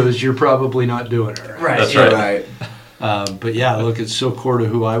have those, you're probably not doing it right. That's right. But yeah, look, it's so core to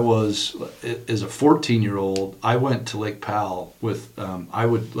who I was as a 14-year-old. I went to Lake Powell with, I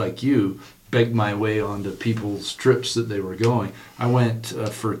would, like you, beg my way onto people's trips that they were going. I went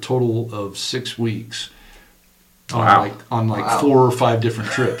for a total of 6 weeks on Wow. 4 or 5 different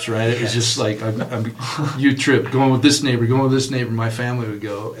trips, right? It was just like, I'm you trip, going with this neighbor, my family would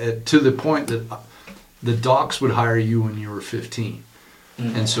go, to the point that the docks would hire you when you were 15.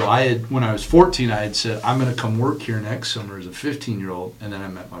 And so when I was 14, I had said, I'm going to come work here next summer as a 15-year-old. And then I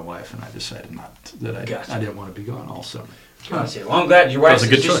met my wife, and I decided I didn't want to be gone all summer. Gotcha. Well, I'm glad your wife. That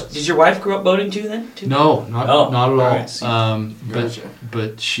was a good choice. Did your wife grow up boating too? Then? No, not at all. Right.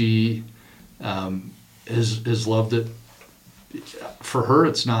 But she has loved it. For her,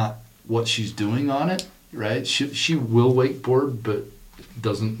 it's not what she's doing on it, right? She will wakeboard, but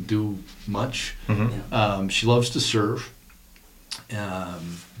doesn't do much. Mm-hmm. She loves to surf.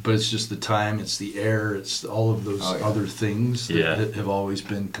 But it's just the time, it's the air, it's all of those other things that have always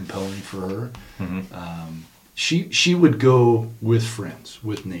been compelling for her. Mm-hmm. She would go with friends,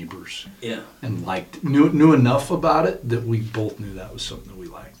 with neighbors, and knew enough about it that we both knew that was something that we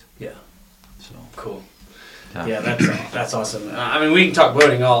liked. Yeah. So cool. Yeah, that's awesome. I mean, we can talk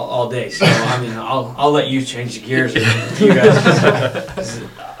boating all day. So I mean, I'll let you change the gears. You guys,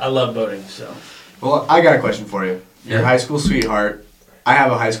 I love boating. So. Well, I got a question for you. You're a Yeah. high school sweetheart. I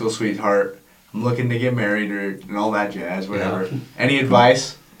have a high school sweetheart. I'm looking to get married and all that jazz, whatever. Yeah. Any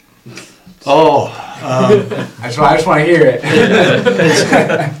advice? I I just want to hear it.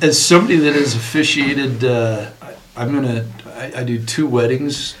 as somebody that has officiated, I do 2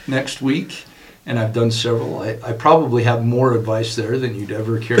 weddings next week, and I've done several. I probably have more advice there than you'd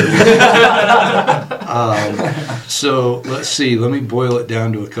ever care. So let's see. Let me boil it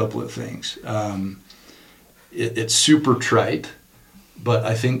down to a couple of things. It's super trite, but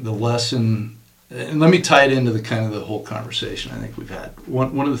I think the lesson, and let me tie it into the whole conversation I think we've had.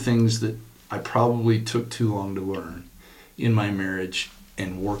 One of the things that I probably took too long to learn in my marriage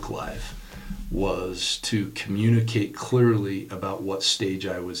and work life was to communicate clearly about what stage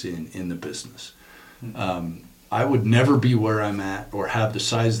I was in the business. I would never be where I'm at or have the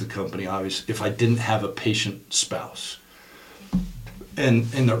size of the company, obviously, if I didn't have a patient spouse.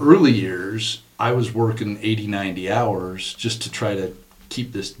 And in the early years, I was working 80, 90 hours just to try to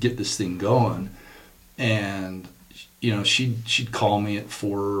get this thing going. And, you know, she'd call me at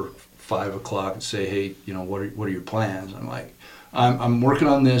 4 or 5 o'clock and say, hey, you know, what are your plans? I'm like, I'm working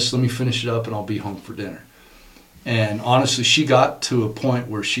on this. Let me finish it up and I'll be home for dinner. And honestly, she got to a point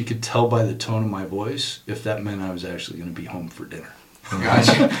where she could tell by the tone of my voice if that meant I was actually going to be home for dinner.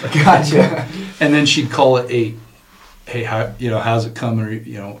 Gotcha. And then she'd call at 8. Hey, how's it coming? Or,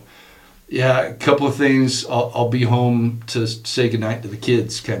 you know, yeah, a couple of things. I'll be home to say goodnight to the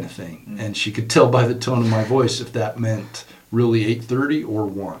kids, kind of thing. Mm-hmm. And she could tell by the tone of my voice if that meant really 8:30 or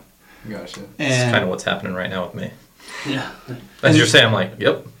 1. Gotcha. And it's kind of what's happening right now with me. Yeah. As you're saying, I'm like,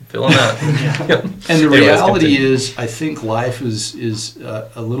 yep, feeling that. Yep. And the reality is, I think life is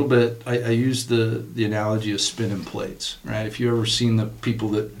a little bit. I use the analogy of spinning plates, right? If you ever seen the people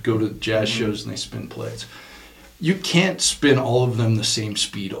that go to jazz shows and they spin plates. You can't spin all of them the same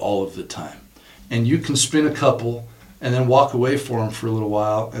speed all of the time. And you can spin a couple and then walk away for them for a little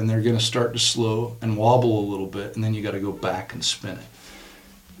while, and they're going to start to slow and wobble a little bit, and then you got to go back and spin it.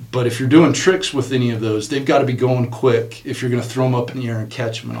 But if you're doing tricks with any of those, they've got to be going quick if you're going to throw them up in the air and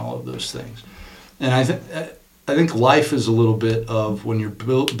catch them and all of those things. And I think life is a little bit of when you're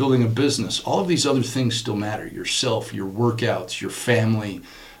building a business, all of these other things still matter. Yourself, your workouts, your family,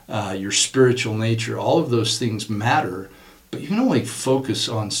 your spiritual nature, all of those things matter, but you can only focus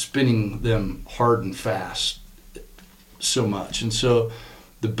on spinning them hard and fast so much. And so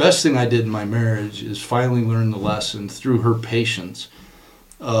the best thing I did in my marriage is finally learn the lesson through her patience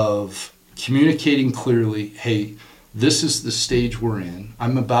of communicating clearly, hey, this is the stage we're in.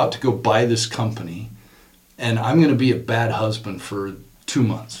 I'm about to go buy this company, and I'm going to be a bad husband for 2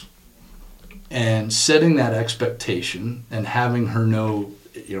 months. And setting that expectation and having her know,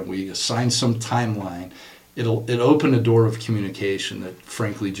 you know, we assign some timeline, it opened a door of communication that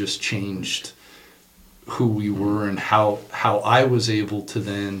frankly just changed who we were and how I was able to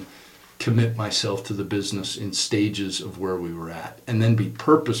then commit myself to the business in stages of where we were at, and then be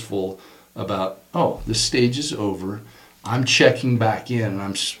purposeful about, oh, this stage is over, I'm checking back in, and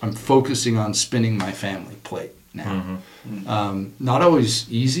I'm focusing on spinning my family plate now. Mm-hmm. Not always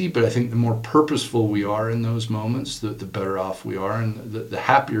easy, but I think the more purposeful we are in those moments, the better off we are, and the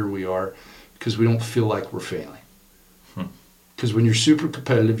happier we are, because we don't feel like we're failing. Because when you're super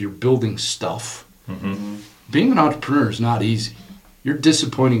competitive, you're building stuff. Mm-hmm. Being an entrepreneur is not easy. You're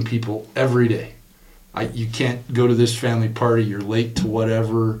disappointing people every day. You can't go to this family party, you're late to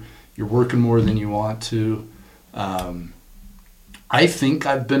whatever, you're working more than you want to. I think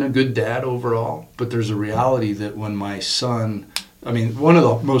I've been a good dad overall, but there's a reality that when my son, I mean, one of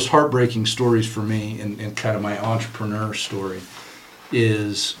the most heartbreaking stories for me in kind of my entrepreneur story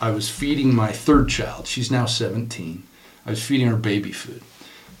is I was feeding my third child. She's now 17. I was feeding her baby food.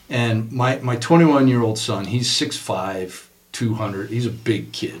 And my 21-year-old son, he's 6'5", 200. He's a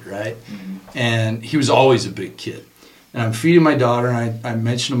big kid, right? Mm-hmm. And he was always a big kid. And I'm feeding my daughter, and I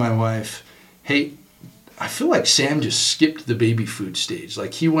mentioned to my wife, hey, I feel like Sam just skipped the baby food stage.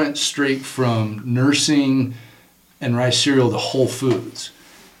 Like he went straight from nursing and rice cereal to Whole Foods.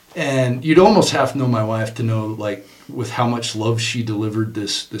 And you'd almost have to know my wife to know, like, with how much love she delivered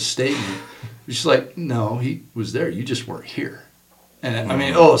this statement. She's like, no, he was there. You just weren't here. And I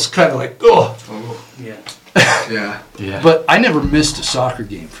mean, it's kind of like, yeah. Yeah. Yeah. But I never missed a soccer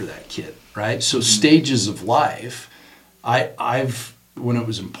game for that kid, right? So stages of life, I've when it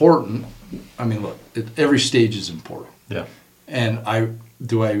was important. I mean, look, every stage is important. Yeah. And I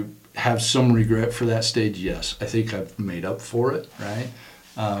have some regret for that stage? Yes. I think I've made up for it, right?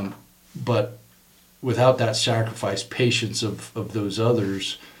 But without that sacrifice, patience of those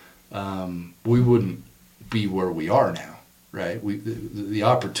others, we wouldn't be where we are now, right? The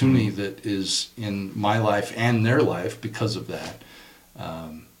opportunity that is in my life and their life because of that.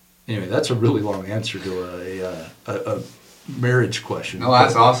 Anyway, that's a really long answer to a marriage question. No,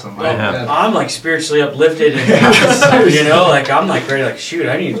 that's awesome. I'm like spiritually uplifted, and, you know, like I'm like ready, like shoot,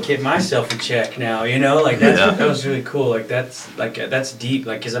 I need to get myself in check now, you know, like that was really cool, like that's deep,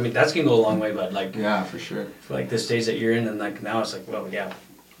 like because I mean that's gonna go a long way, but like yeah, for sure, for like the stage that you're in, and like now it's like, well, yeah,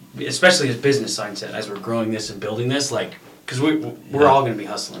 especially as business mindset as we're growing this and building this, like because we're all gonna be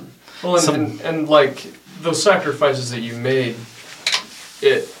hustling. Well, and like those sacrifices that you made,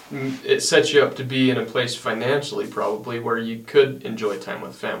 it sets you up to be in a place financially probably where you could enjoy time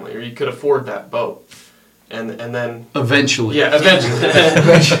with family, or you could afford that boat, and then eventually. Yeah.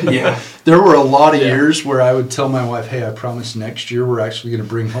 There were a lot of years where I would tell my wife, "Hey, I promise next year we're actually going to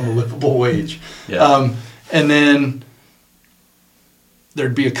bring home a livable wage," and then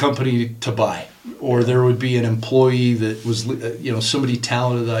there'd be a company to buy, or there would be an employee that was, somebody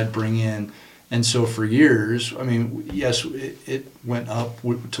talented that I'd bring in. And so for years, I mean, yes, it went up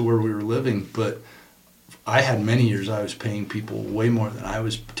to where we were living, but I had many years I was paying people way more than I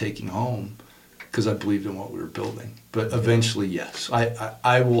was taking home because I believed in what we were building. But eventually, yes,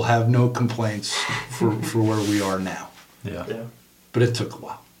 I will have no complaints for where we are now. Yeah. But it took a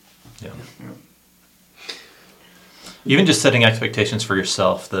while. Yeah. Even just setting expectations for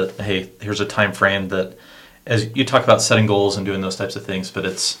yourself that, hey, here's a time frame that, as you talk about setting goals and doing those types of things, but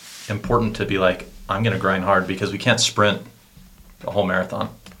it's important to be like, I'm going to grind hard because we can't sprint a whole marathon.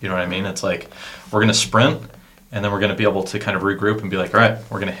 You know what I mean? It's like, we're going to sprint and then we're going to be able to kind of regroup and be like, all right,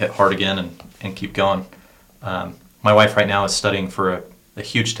 we're going to hit hard again and keep going. My wife right now is studying for a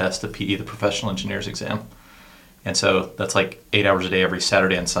huge test, the PE, the Professional Engineers Exam. And so that's like 8 hours a day every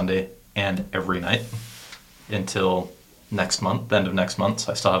Saturday and Sunday and every night until next month, the end of next month.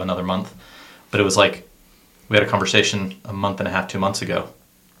 So I still have another month. But it was like, we had a conversation a month and a half, 2 months ago,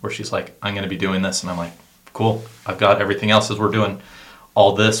 where she's like, I'm going to be doing this. And I'm like, cool. I've got everything else as we're doing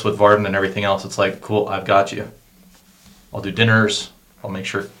all this with Vardon and everything else. It's like, cool, I've got you. I'll do dinners. I'll make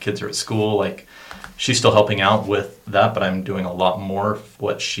sure kids are at school. Like, she's still helping out with that, but I'm doing a lot more of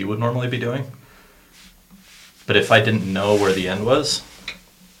what she would normally be doing. But if I didn't know where the end was,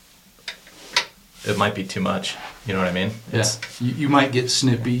 it might be too much. You know what I mean? Yeah. You might get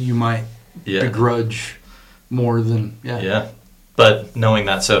snippy. You might begrudge more than, Yeah. But knowing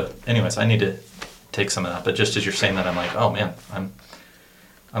that, so anyways, I need to take some of that. But just as you're saying that, I'm like, oh man,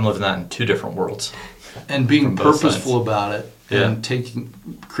 I'm living that in two different worlds. And being purposeful about it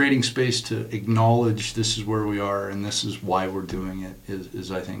and creating space to acknowledge this is where we are and this is why we're doing it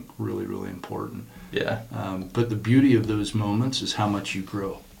is I think, really, really important. Yeah. But the beauty of those moments is how much you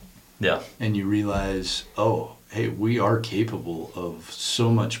grow. Yeah. And you realize, oh, hey, we are capable of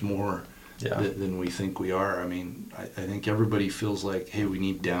so much more than we think we are. I mean, I think everybody feels like, hey, we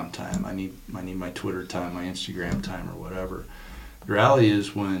need downtime. I need my Twitter time, my Instagram time, or whatever. The reality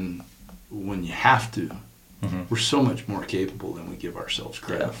is when you have to, we're so much more capable than we give ourselves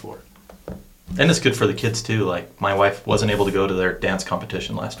credit for. And it's good for the kids too. Like, my wife wasn't able to go to their dance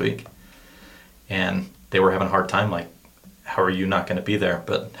competition last week, and they were having a hard time. Like, how are you not going to be there?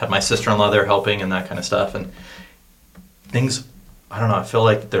 But had my sister-in-law there helping and that kind of stuff. And things, I don't know, I feel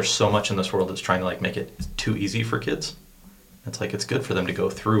like there's so much in this world that's trying to like make it too easy for kids. It's like, it's good for them to go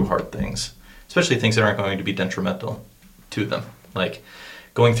through hard things, especially things that aren't going to be detrimental to them. Like,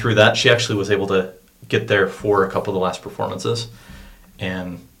 going through that, she actually was able to get there for a couple of the last performances.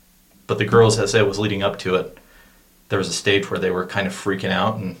 But the girls, as it was leading up to it, there was a stage where they were kind of freaking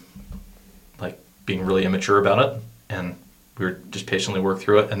out and like being really immature about it. And we were just patiently worked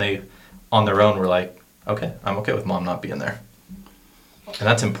through it. And they, on their own, were like, okay, I'm okay with mom not being there. And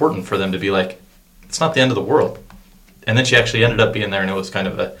that's important for them to be like, it's not the end of the world. And then she actually ended up being there, and it was kind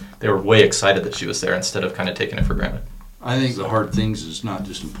of they were way excited that she was there instead of kind of taking it for granted. I think the hard things is not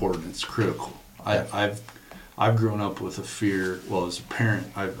just important, it's critical. I've grown up with a fear, well, as a parent,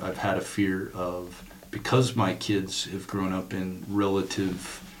 I've had a fear of, because my kids have grown up in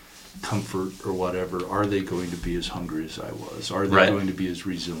relative comfort or whatever, are they going to be as hungry as I was? Are they going to be as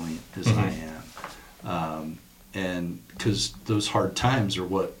resilient as I am? And because those hard times are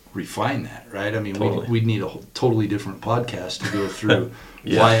what refine that, right? I mean, we'd need a totally different podcast to go through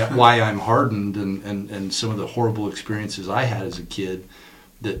why I'm hardened and some of the horrible experiences I had as a kid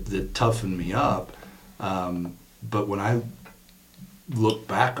that toughened me up. But when I look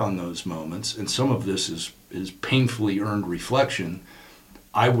back on those moments, and some of this is painfully earned reflection,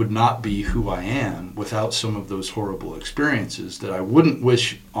 I would not be who I am without some of those horrible experiences that I wouldn't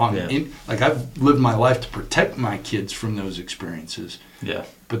wish on. Like, I've lived my life to protect my kids from those experiences. Yeah.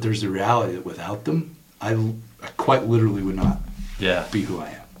 But there's the reality that without them, I quite literally would not be who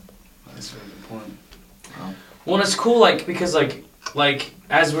I am. That's a very good point. Wow. Well, and it's cool, like, because like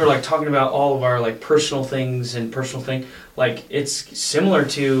as we're like talking about all of our like personal things and personal thing, like it's similar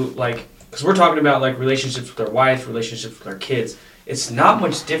to like, because we're talking about like relationships with our wife, relationships with our kids. It's not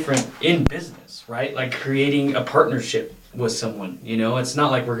much different in business, right? Like creating a partnership with someone, you know? It's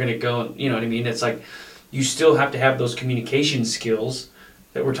not like we're going to go, you know what I mean? It's like you still have to have those communication skills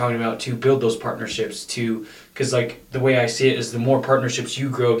that we're talking about to build those partnerships because like the way I see it is the more partnerships you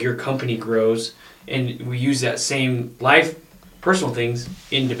grow, your company grows, and we use that same life, personal things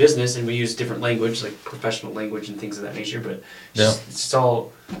into business, and we use different language, like professional language and things of that nature, but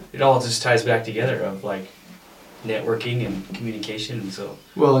it all just ties back together of like networking and communication. And so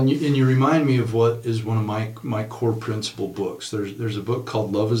and you remind me of what is one of my core principle books. There's a book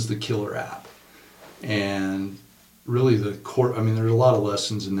called Love is the Killer App, and really the core. I mean, there's a lot of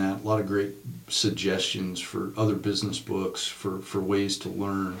lessons in that, a lot of great suggestions for other business books, for ways to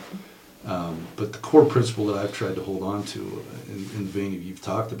learn. But the core principle that I've tried to hold on to in the vein of you've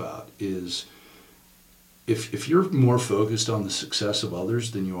talked about is if you're more focused on the success of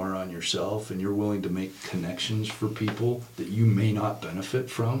others than you are on yourself, and you're willing to make connections for people that you may not benefit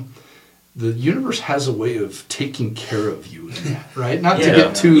from, the universe has a way of taking care of you in that, right? Not to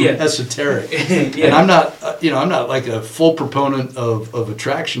get too esoteric. And I'm not, I'm not like a full proponent of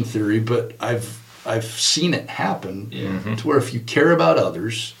attraction theory, but I've seen it happen to where if you care about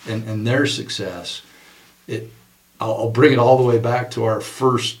others and their success, I'll bring it all the way back to our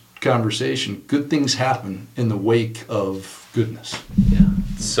first conversation. Good things happen in the wake of goodness. Yeah.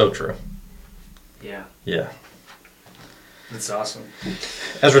 So true. Yeah. Yeah. That's awesome.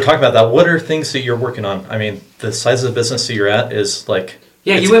 As we're talking about that, what are things that you're working on? I mean, the size of the business that you're at is like,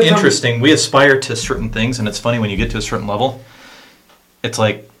 it's interesting. We aspire to certain things, and it's funny when you get to a certain level, it's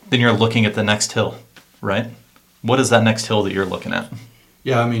like, then you're looking at the next hill, right? What is that next hill that you're looking at?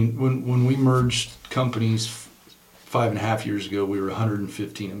 Yeah, I mean, when we merged companies 5.5 years ago, we were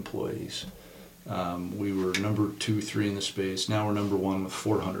 115 employees. We were number 2, 3 in the space. Now we're number 1 with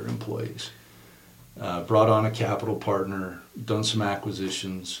 400 employees. Brought on a capital partner, done some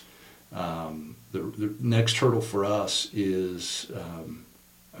acquisitions. The next hurdle for us is,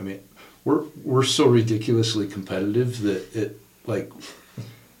 we're so ridiculously competitive that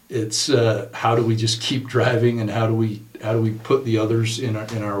it's how do we just keep driving, and how do we put the others in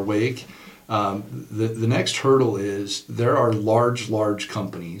our wake. The next hurdle is there are large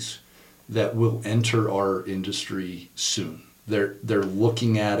companies that will enter our industry soon. They're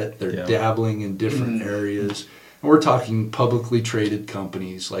looking at it. They're dabbling in different areas. And we're talking publicly traded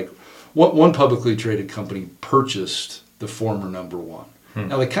companies. Like one publicly traded company purchased the former number 1.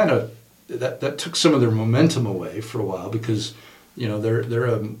 Now they kind of that took some of their momentum away for a while because they're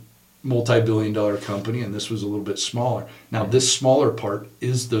a multi-billion-dollar company, and this was a little bit smaller. Now this smaller part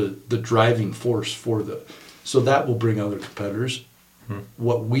is the driving force for so that will bring other competitors.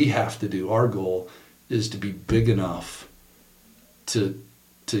 What we have to do, our goal, is to be big enough to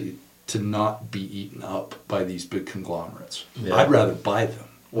not be eaten up by these big conglomerates. Yeah. I'd rather buy them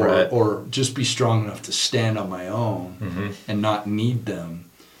or just be strong enough to stand on my own and not need them,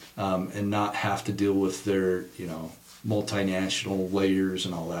 and not have to deal with their multinational layers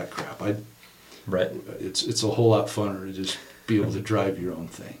and all that crap. It's a whole lot funner to just be able to drive your own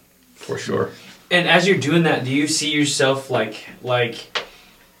thing. For sure. And as you're doing that, do you see yourself like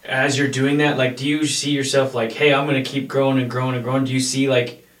as you're doing that, like, do you see yourself like, hey, I'm going to keep growing and growing and growing? Do you see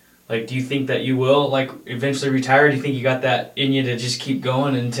like, do you think that you will like eventually retire? Do you think you got that in you to just keep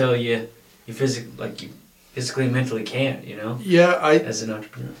going until you physically and mentally can't, Yeah, as an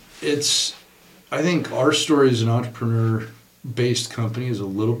entrepreneur. I think our story as an entrepreneur-based company is a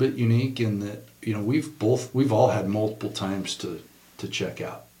little bit unique in that, we've all had multiple times to check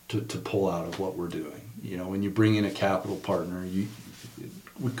out, to pull out of what we're doing. When you bring in a capital partner,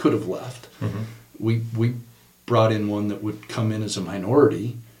 we could have left. We brought in one that would come in as a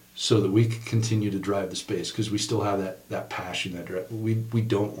minority so that we could continue to drive the space because we still have that passion, we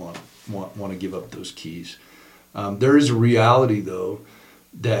don't want to give up those keys. There is a reality though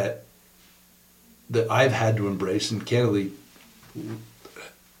that I've had to embrace, and candidly,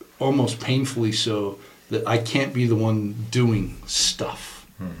 almost painfully so, that I can't be the one doing stuff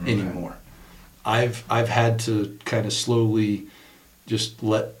anymore. I've had to kind of slowly just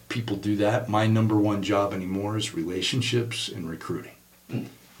let people do that. My number 1 job anymore is relationships and recruiting.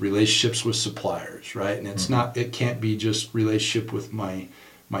 Relationships with suppliers, right? And it can't be just relationship with my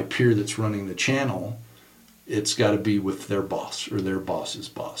peer that's running the channel. It's got to be with their boss or their boss's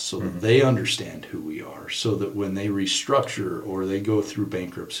boss so that they understand who we are, so that when they restructure or they go through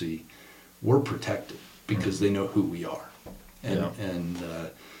bankruptcy, we're protected because they know who we are.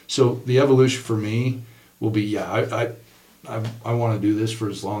 So the evolution for me will be, I want to do this for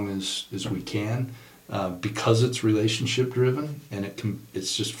as long as we can, because it's relationship driven and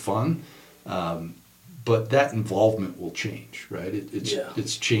it's just fun. But that involvement will change, right?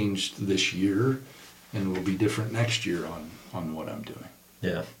 It's changed this year and will be different next year on what I'm doing.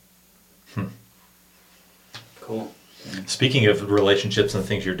 Yeah. Cool. Speaking of relationships and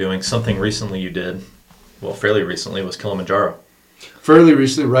things you're doing, something recently you did, fairly recently, was Kilimanjaro. Fairly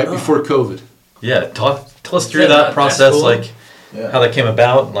recently, right before COVID. Yeah, tell us through that process, cool. How that came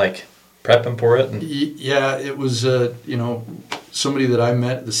about, prepping for it. Yeah, it was somebody that I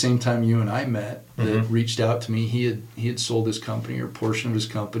met at the same time you and I met that reached out to me. He had sold his company or a portion of his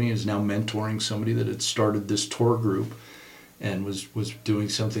company, is now mentoring somebody that had started this tour group and was doing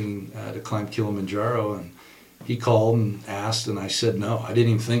something to climb Kilimanjaro, and he called and asked, and I said no. I didn't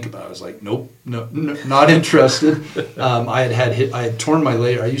even think about it. I was like, nope, no, not interested. I had torn my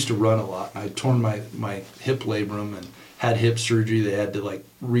labrum. I used to run a lot. I had torn my hip labrum and had hip surgery. They had to like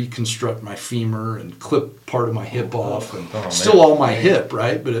reconstruct my femur and clip part of my hip off, and still all my hip,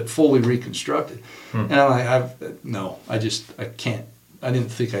 right? But it fully reconstructed. And I'm like, I can't. I didn't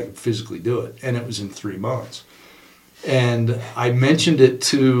think I could physically do it, and it was in 3 months. And I mentioned it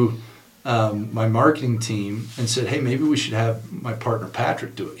to my marketing team and said, hey, maybe we should have my partner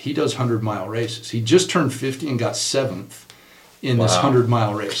Patrick do it. He does 100-mile races. He just turned 50 and got 7th in this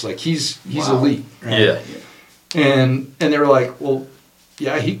 100-mile race. Like he's elite, right? Yeah. And they were like, well,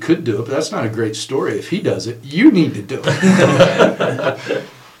 yeah, he could do it, but that's not a great story. If he does it, you need to do it.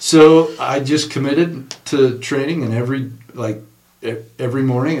 So I just committed to training, and every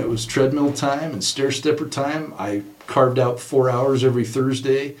morning it was treadmill time and stair stepper time. I carved out 4 hours every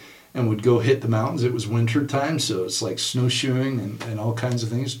Thursday and would go hit the mountains. It was winter time, so it's like snowshoeing and all kinds of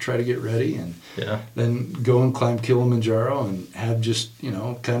things to try to get ready, and then go and climb Kilimanjaro and have just,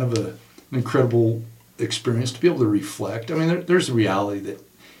 kind of an incredible experience to be able to reflect. I mean, there's a reality that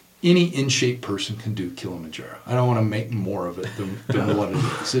any in-shape person can do Kilimanjaro. I don't want to make more of it than what it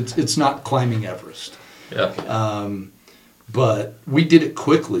is. It's not climbing Everest. Yeah. But we did it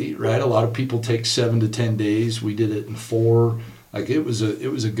quickly, right? A lot of people take 7 to 10 days. We did it in 4. Like it was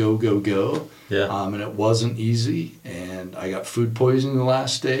a go. Yeah. And it wasn't easy. And I got food poisoning the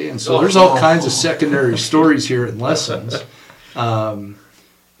last day. And so there's all kinds of secondary stories here and lessons.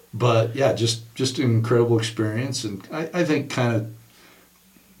 But yeah, just an incredible experience. And I think kind of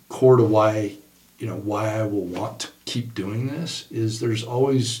core to why I will want to keep doing this is there's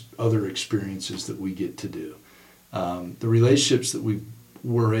always other experiences that we get to do. The relationships that we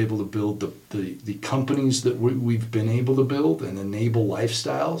were able to build, the companies that we've been able to build and enable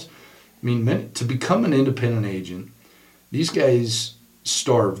lifestyles. I mean, to become an independent agent, these guys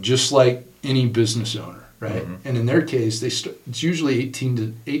starve just like any business owner, right? Mm-hmm. And in their case, it's usually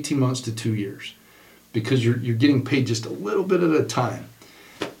 18 months to 2 years, because you're getting paid just a little bit at a time,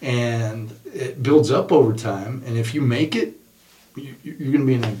 and it builds up over time. And if you make it, you're going to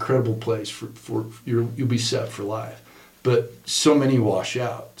be in an incredible place for you'll be set for life. But so many wash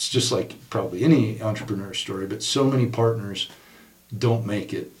out. It's just like probably any entrepreneur story, but so many partners don't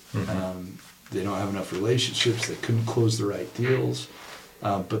make it. Mm-hmm. They don't have enough relationships. They couldn't close the right deals.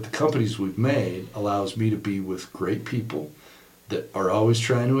 But the companies we've made allows me to be with great people that are always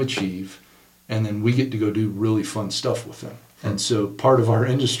trying to achieve, and then we get to go do really fun stuff with them. Mm-hmm. And so part of our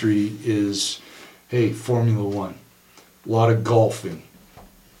industry is, hey, Formula One, a lot of golfing,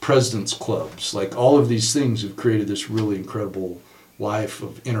 president's clubs, like all of these things have created this really incredible life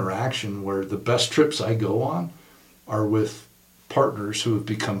of interaction where the best trips I go on are with partners who have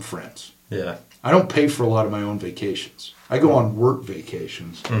become friends. Yeah. I don't pay for a lot of my own vacations. I go on work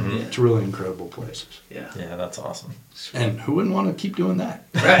vacations to really incredible places. Yeah. Yeah, that's awesome. And who wouldn't want to keep doing that?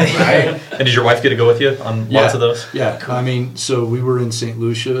 Right. And did your wife get to go with you on lots of those? Yeah. Cool. I mean, so we were in St.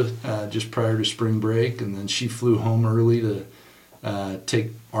 Lucia just prior to spring break, and then she flew home early to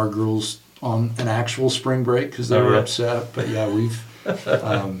take our girls on an actual spring break because they were upset. But yeah, we've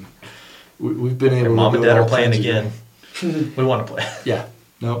been able to Mom and Dad are playing again. We want to play. Yeah.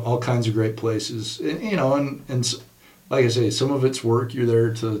 No, all kinds of great places. And, and like I say, some of it's work. You're there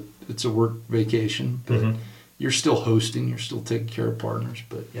it's a work vacation, but you're still hosting. You're still taking care of partners.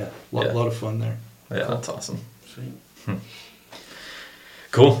 But yeah, a lot of fun there. Yeah, that's awesome. Sweet.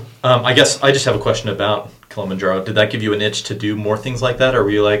 Cool. I guess I just have a question about Kilimanjaro. Did that give you an itch to do more things like that? Or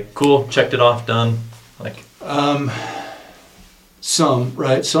were you like, cool, checked it off, done? Like, some,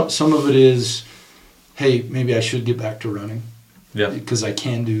 right? Some of it is, hey, maybe I should get back to running. Yeah. Because I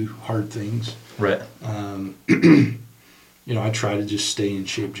can do hard things. Right. I try to just stay in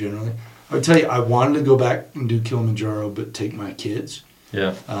shape generally. I would tell you, I wanted to go back and do Kilimanjaro, but take my kids.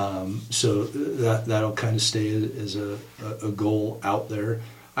 Yeah. So that'll kind of stay as a goal out there.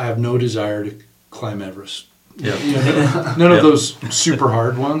 I have no desire to climb Everest. Yeah. None of those super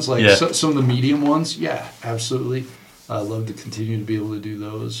hard ones, like some of the medium ones. Yeah, absolutely. I'd love to continue to be able to do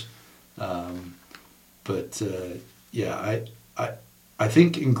those. I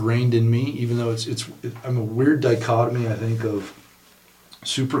think ingrained in me, even though I'm a weird dichotomy, I think, of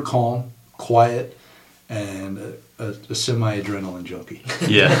super calm, quiet, and a semi-adrenaline junkie.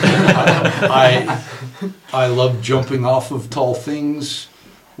 Yeah. I love jumping off of tall things.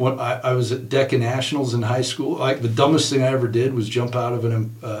 When I was at Decca Nationals in high school, like the dumbest thing I ever did was jump out of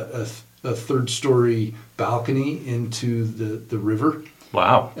a third-story balcony into the river.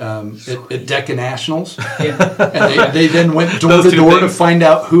 Wow. At Decca Nationals. Yeah. And they then went door to door to find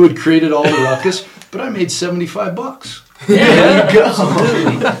out who had created all the ruckus. but I made $75. Yeah.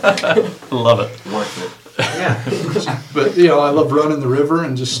 There you go. Love it. Worth it. Yeah. But I love running the river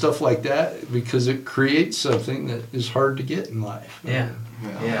and just stuff like that because it creates something that is hard to get in life. Yeah.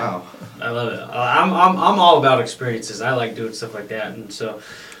 Yeah. Wow. I love it. I'm all about experiences. I like doing stuff like that. And so,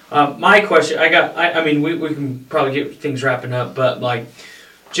 my question, I mean, we can probably get things wrapping up, but like,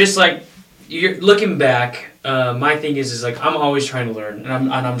 just like you're looking back, my thing is like I'm always trying to learn,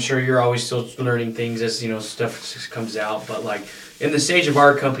 and I'm sure you're always still learning things as stuff comes out. But like in the stage of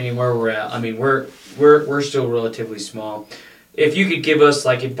our company where we're at, I mean, we're still relatively small. If you could give us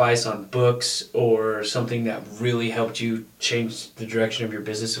like advice on books or something that really helped you change the direction of your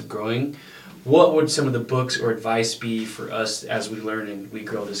business of growing, what would some of the books or advice be for us as we learn and we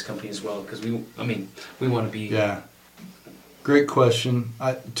grow this company as well? Because we want to be. Yeah. Great question.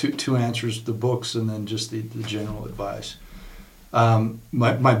 Two answers, the books and then just the general advice.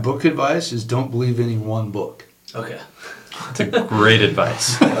 My book advice is don't believe any one book. Okay. It's a great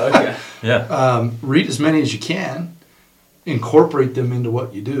advice. Okay. Yeah. Read as many as you can. Incorporate them into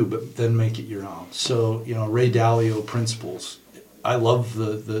what you do, but then make it your own. So, Ray Dalio principles. I love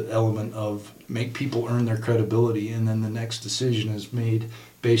the element of make people earn their credibility, and then the next decision is made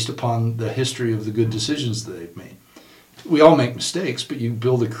based upon the history of the good decisions that they've made. We all make mistakes, but you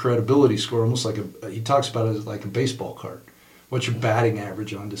build a credibility score almost like he talks about it as like a baseball card. What's your batting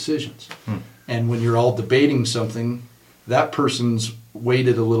average on decisions? And when you're all debating something, that person's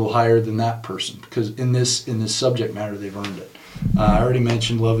weighted a little higher than that person because in this subject matter they've earned it. I already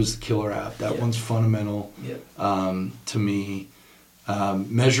mentioned Love is the Killer app. That one's fundamental to me.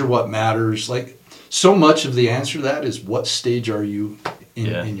 Measure what matters. Like so much of the answer to that is what stage are you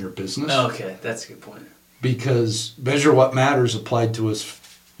in your business? Okay, that's a good point. Because measure what matters applied to us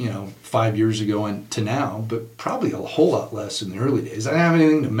 5 years ago and to now, but probably a whole lot less in the early days. I didn't have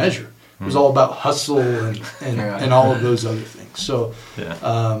anything to measure. It was all about hustle and all of those other things. So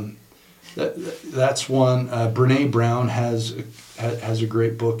that's one. Brene Brown has a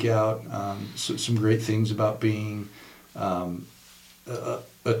great book out. Some great things about being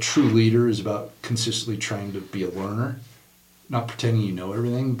a true leader is about consistently trying to be a learner, not pretending you know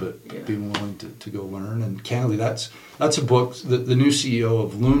everything, but being willing to go learn. And candidly, that's a book. The new CEO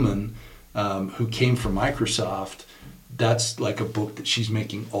of Lumen, who came from Microsoft. That's like a book that she's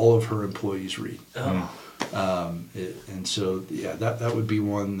making all of her employees read. And so, that would be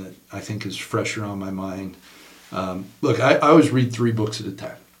one that I think is fresher on my mind. Look, I always read 3 books at a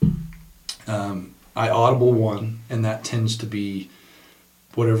time. I Audible one, and that tends to be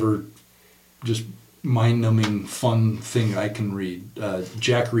whatever just mind-numbing, fun thing I can read.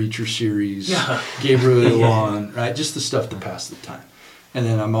 Jack Reacher series, Gabriel Elon, right? Just the stuff to pass the time. And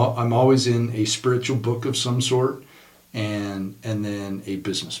then I'm always in a spiritual book of some sort. And then a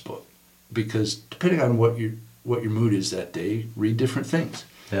business book, because depending on what your mood is that day, read different things.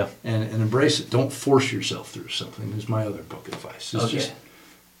 Yeah. And embrace it. Don't force yourself through something. Is my other book advice. It's just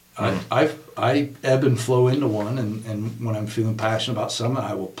I ebb and flow into one, and when I'm feeling passionate about something,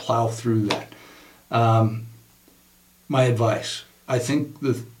 I will plow through that. My advice, I think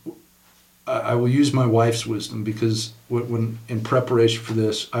I will use my wife's wisdom because when in preparation for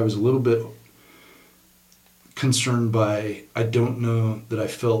this, I was a little bit concerned by I don't know that I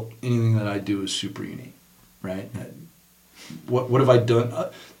felt anything that I do is super unique, right? What have I done?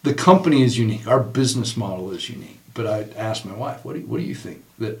 The company is unique. Our business model is unique. But I asked my wife, what do you think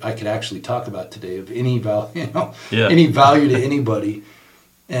that I could actually talk about today of any value, any value to anybody?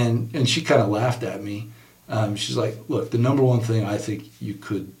 And she kind of laughed at me. She's like, look, the number one thing I think you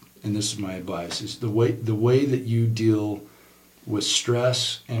could, and this is my advice, is the way that you deal with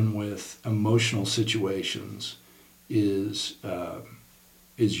stress and with emotional situations is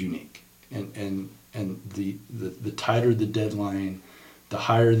unique, and the tighter the deadline, the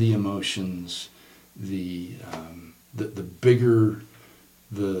higher the emotions, the bigger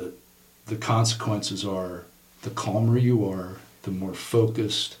the consequences are, the calmer you are, the more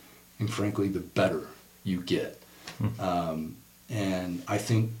focused, and frankly, the better you get. And I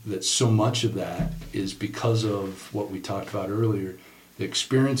think that so much of that is because of what we talked about earlier, the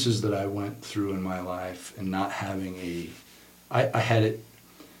experiences that I went through in my life and not having I had it,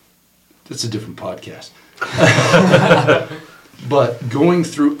 that's a different podcast. But going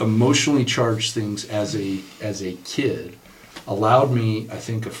through emotionally charged things as a kid allowed me, I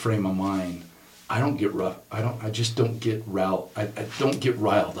think, a frame of mind. I don't get rough. I just don't get riled. I don't get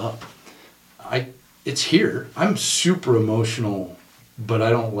riled up. It's here. I'm super emotional, but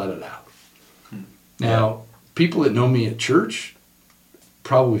I don't let it out. Now, people that know me at church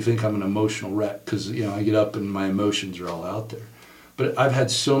probably think I'm an emotional wreck because I get up and my emotions are all out there. But I've had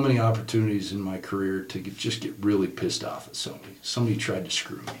so many opportunities in my career to just get really pissed off at somebody. Somebody tried to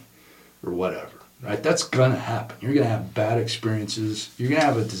screw me or whatever, right? That's going to happen. You're going to have bad experiences. You're going to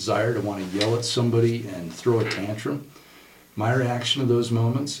have a desire to want to yell at somebody and throw a tantrum. My reaction to those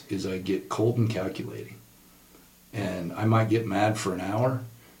moments is I get cold and calculating. And I might get mad for an hour,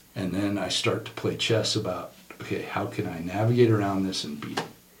 and then I start to play chess about, okay, how can I navigate around this and beat it?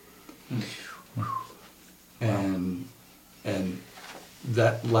 And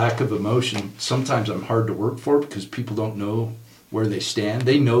that lack of emotion, sometimes I'm hard to work for because people don't know where they stand.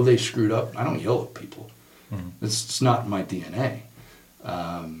 They know they screwed up. I don't yell at people. It's not my DNA.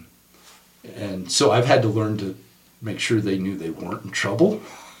 And so I've had to learn to make sure they knew they weren't in trouble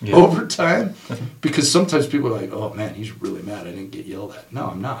over time. Because sometimes people are like, oh man, he's really mad. I didn't get yelled at. No,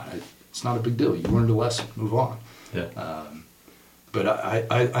 I'm not. It's not a big deal. You learned a lesson. Move on. Yeah. But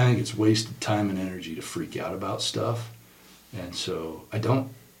I think it's wasted time and energy to freak out about stuff. And so I don't.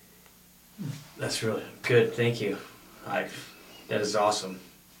 That's really good. Thank you. That is awesome.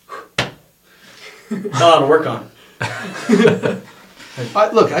 That's a lot to work on.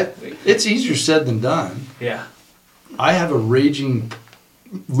 It's easier said than done. Yeah. I have a raging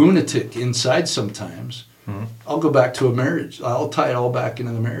lunatic inside sometimes. I'll go back to a marriage. I'll tie it all back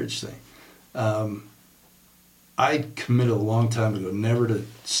into the marriage thing. I committed a long time ago never to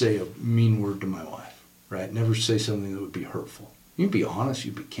say a mean word to my wife. Right? Never say something that would be hurtful. You can be honest,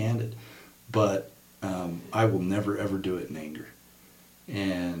 you can be candid, but I will never ever do it in anger.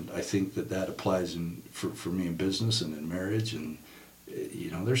 And I think that applies for me in business and in marriage. And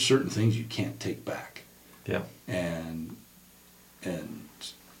there's certain things you can't take back. Yeah. And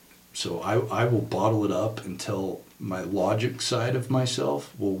so I will bottle it up until my logic side of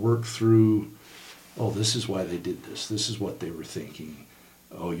myself will work through. Oh, this is why they did this. This is what they were thinking.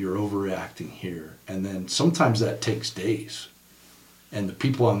 Oh, you're overreacting here. And then sometimes that takes days. And the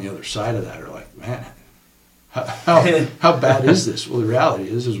people on the other side of that are like, man, how bad is this? Well, the reality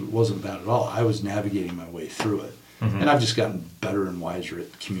is it wasn't bad at all. I was navigating my way through it. And I've just gotten better and wiser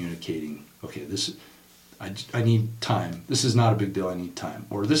at communicating. Okay, I need time. This is not a big deal. I need time.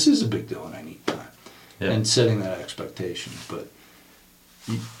 Or this is a big deal and I need time. Yeah. And setting that expectation. But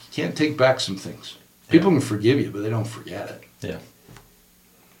you can't take back some things. People can forgive you, but they don't forget it. Yeah.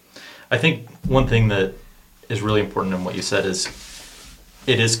 I think one thing that is really important in what you said is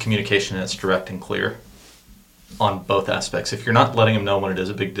it is communication and it's direct and clear on both aspects. If you're not letting them know when it is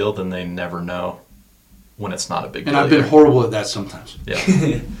a big deal, then they never know when it's not a big deal. And I've been horrible at that sometimes.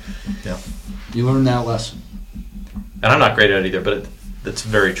 Yeah. Yeah. You learn that lesson. And I'm not great at it either, but it's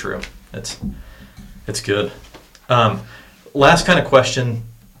very true. It's good. Last kind of question.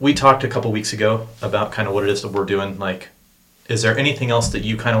 We talked a couple weeks ago about kind of what it is that we're doing. Like, is there anything else that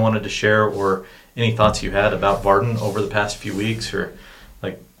you kind of wanted to share or any thoughts you had about Vardon over the past few weeks? Or,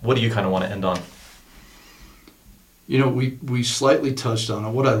 like, what do you kind of want to end on? We slightly touched on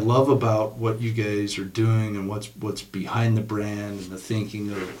it. What I love about what you guys are doing and what's behind the brand and the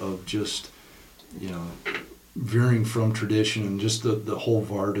thinking of just, veering from tradition and just the whole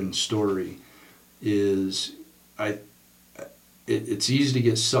Vardon story is it's easy to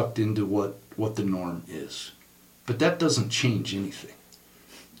get sucked into what the norm is. But that doesn't change anything.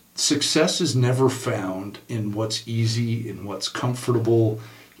 Success is never found in what's easy, in what's comfortable,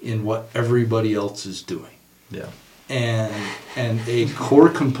 in what everybody else is doing. Yeah. And a core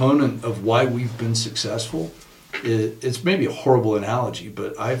component of why we've been successful, it's maybe a horrible analogy,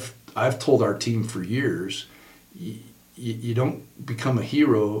 but I've told our team for years, you don't become a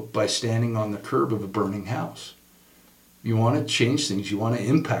hero by standing on the curb of a burning house. You want to change things, you want to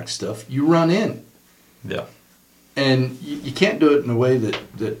impact stuff, you run in. Yeah. And you can't do it in a way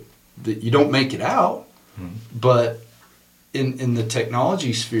that you don't make it out. But in the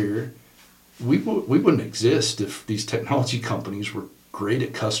technology sphere, we wouldn't exist if these technology companies were great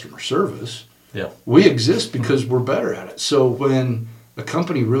at customer service. Yeah. We exist because we're better at it. So when a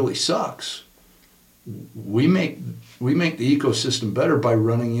company really sucks, we make the ecosystem better by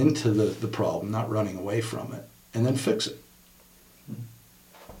running into the problem, not running away from it, and then fix it.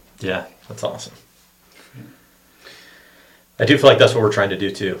 Yeah, that's awesome. I do feel like that's what we're trying to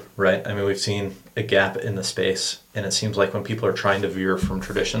do too, right? I mean, we've seen a gap in the space, and it seems like when people are trying to veer from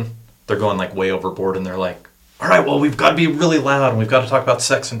tradition, they're going like way overboard, and they're like, all right, well, we've got to be really loud, and we've got to talk about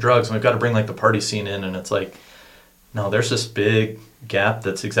sex and drugs, and we've got to bring like the party scene in, and it's like, no, there's this big gap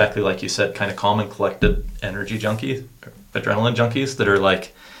that's exactly like you said, kind of calm and collected energy junkies, adrenaline junkies that are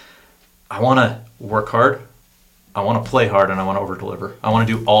like, I want to work hard, I want to play hard, and I want to over-deliver. I want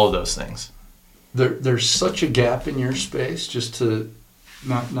to do all of those things. There's such a gap in your space, just to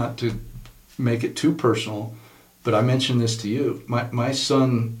not to make it too personal, but I mentioned this to you. My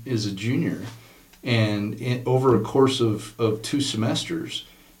son is a junior, and over a course of 2 semesters,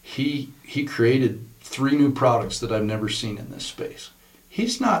 he created 3 new products that I've never seen in this space.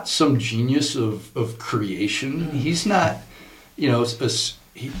 He's not some genius of creation. He's not,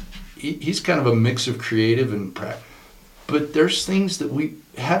 he's kind of a mix of creative and practical. But there's things that we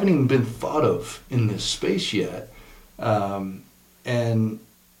haven't even been thought of in this space yet. And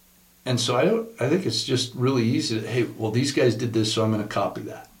so I think it's just really easy to, hey, well, these guys did this, so I'm going to copy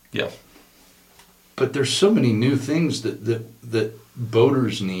that. Yeah. But there's so many new things that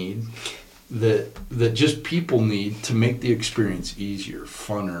boaters need, that just people need to make the experience easier,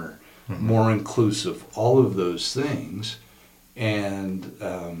 funner, more inclusive, all of those things. And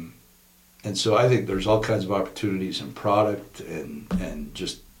so I think there's all kinds of opportunities in product and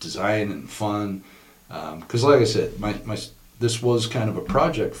just design and fun. Because like I said, this was kind of a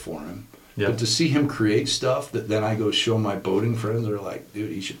project for him. Yeah. But to see him create stuff that then I go show my boating friends, they're like,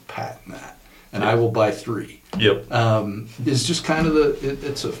 dude, he should patent that. And I will buy 3. Yep. It's just kind of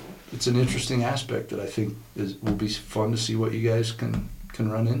it's an interesting aspect that I think will be fun to see what you guys can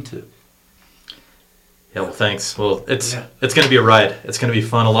run into. Yeah, well, thanks. Well, it's going to be a ride. It's going to be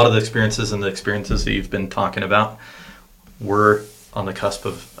fun. A lot of the experiences that you've been talking about, we're on the cusp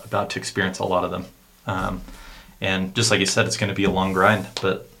of about to experience a lot of them. And just like you said, it's going to be a long grind.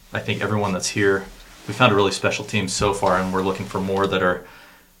 But I think everyone that's here, we found a really special team so far, and we're looking for more that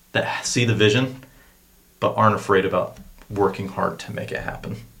see the vision, but aren't afraid about working hard to make it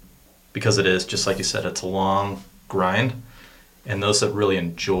happen. Because it is, just like you said, it's a long grind. And those that really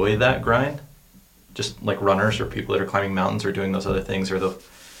enjoy that grind, just like runners or people that are climbing mountains or doing those other things,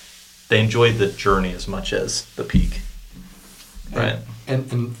 they enjoy the journey as much as the peak. Right.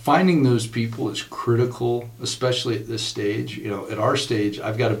 And finding those people is critical, especially at this stage. At our stage,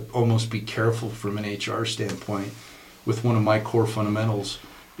 I've got to almost be careful from an HR standpoint. With one of my core fundamentals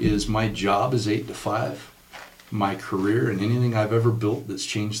is my job is 8 to 5. My career and anything I've ever built that's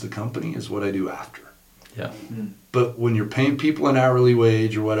changed the company is what I do after. Yeah. Mm-hmm. But when you're paying people an hourly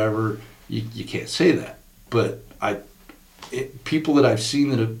wage or whatever, you can't say that. But people that I've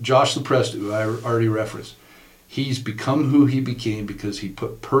seen Josh LaPresta, who I already referenced, he's become who he became because he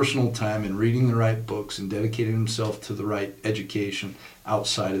put personal time in reading the right books and dedicating himself to the right education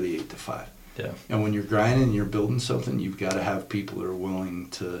outside of the 8 to 5. Yeah. And when you're grinding and you're building something, you've got to have people that are willing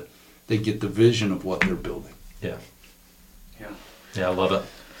to, they get the vision of what they're building. Yeah. Yeah. Yeah, I love it.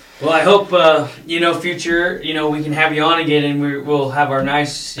 Well, I hope, future, we can have you on again, and we'll have our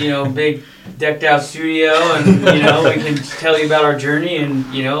nice, big decked out studio, and, we can tell you about our journey, and,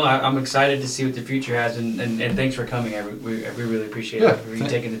 I'm excited to see what the future has, and thanks for coming. We really appreciate it for you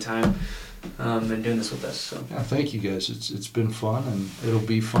taking the time and doing this with us. So. Yeah, thank you guys. It's been fun, and it'll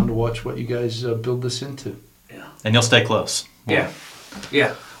be fun to watch what you guys build this into. Yeah. And you'll stay close. Yeah.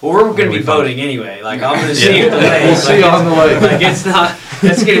 Well, we're going to be boating anyway. Like, I'm going to see you at the lake. We'll see you on the lake. Like,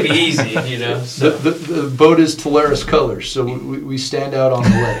 it's going to be easy, So. The boat is Polaris colors, so we stand out on the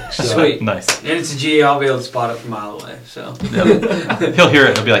lake. So. Sweet. Nice. And it's a GA, I'll be able to spot it from a mile away, so. Yep. He'll hear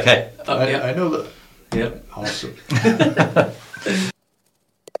it, he'll be like, hey. I know that. Yep. Awesome.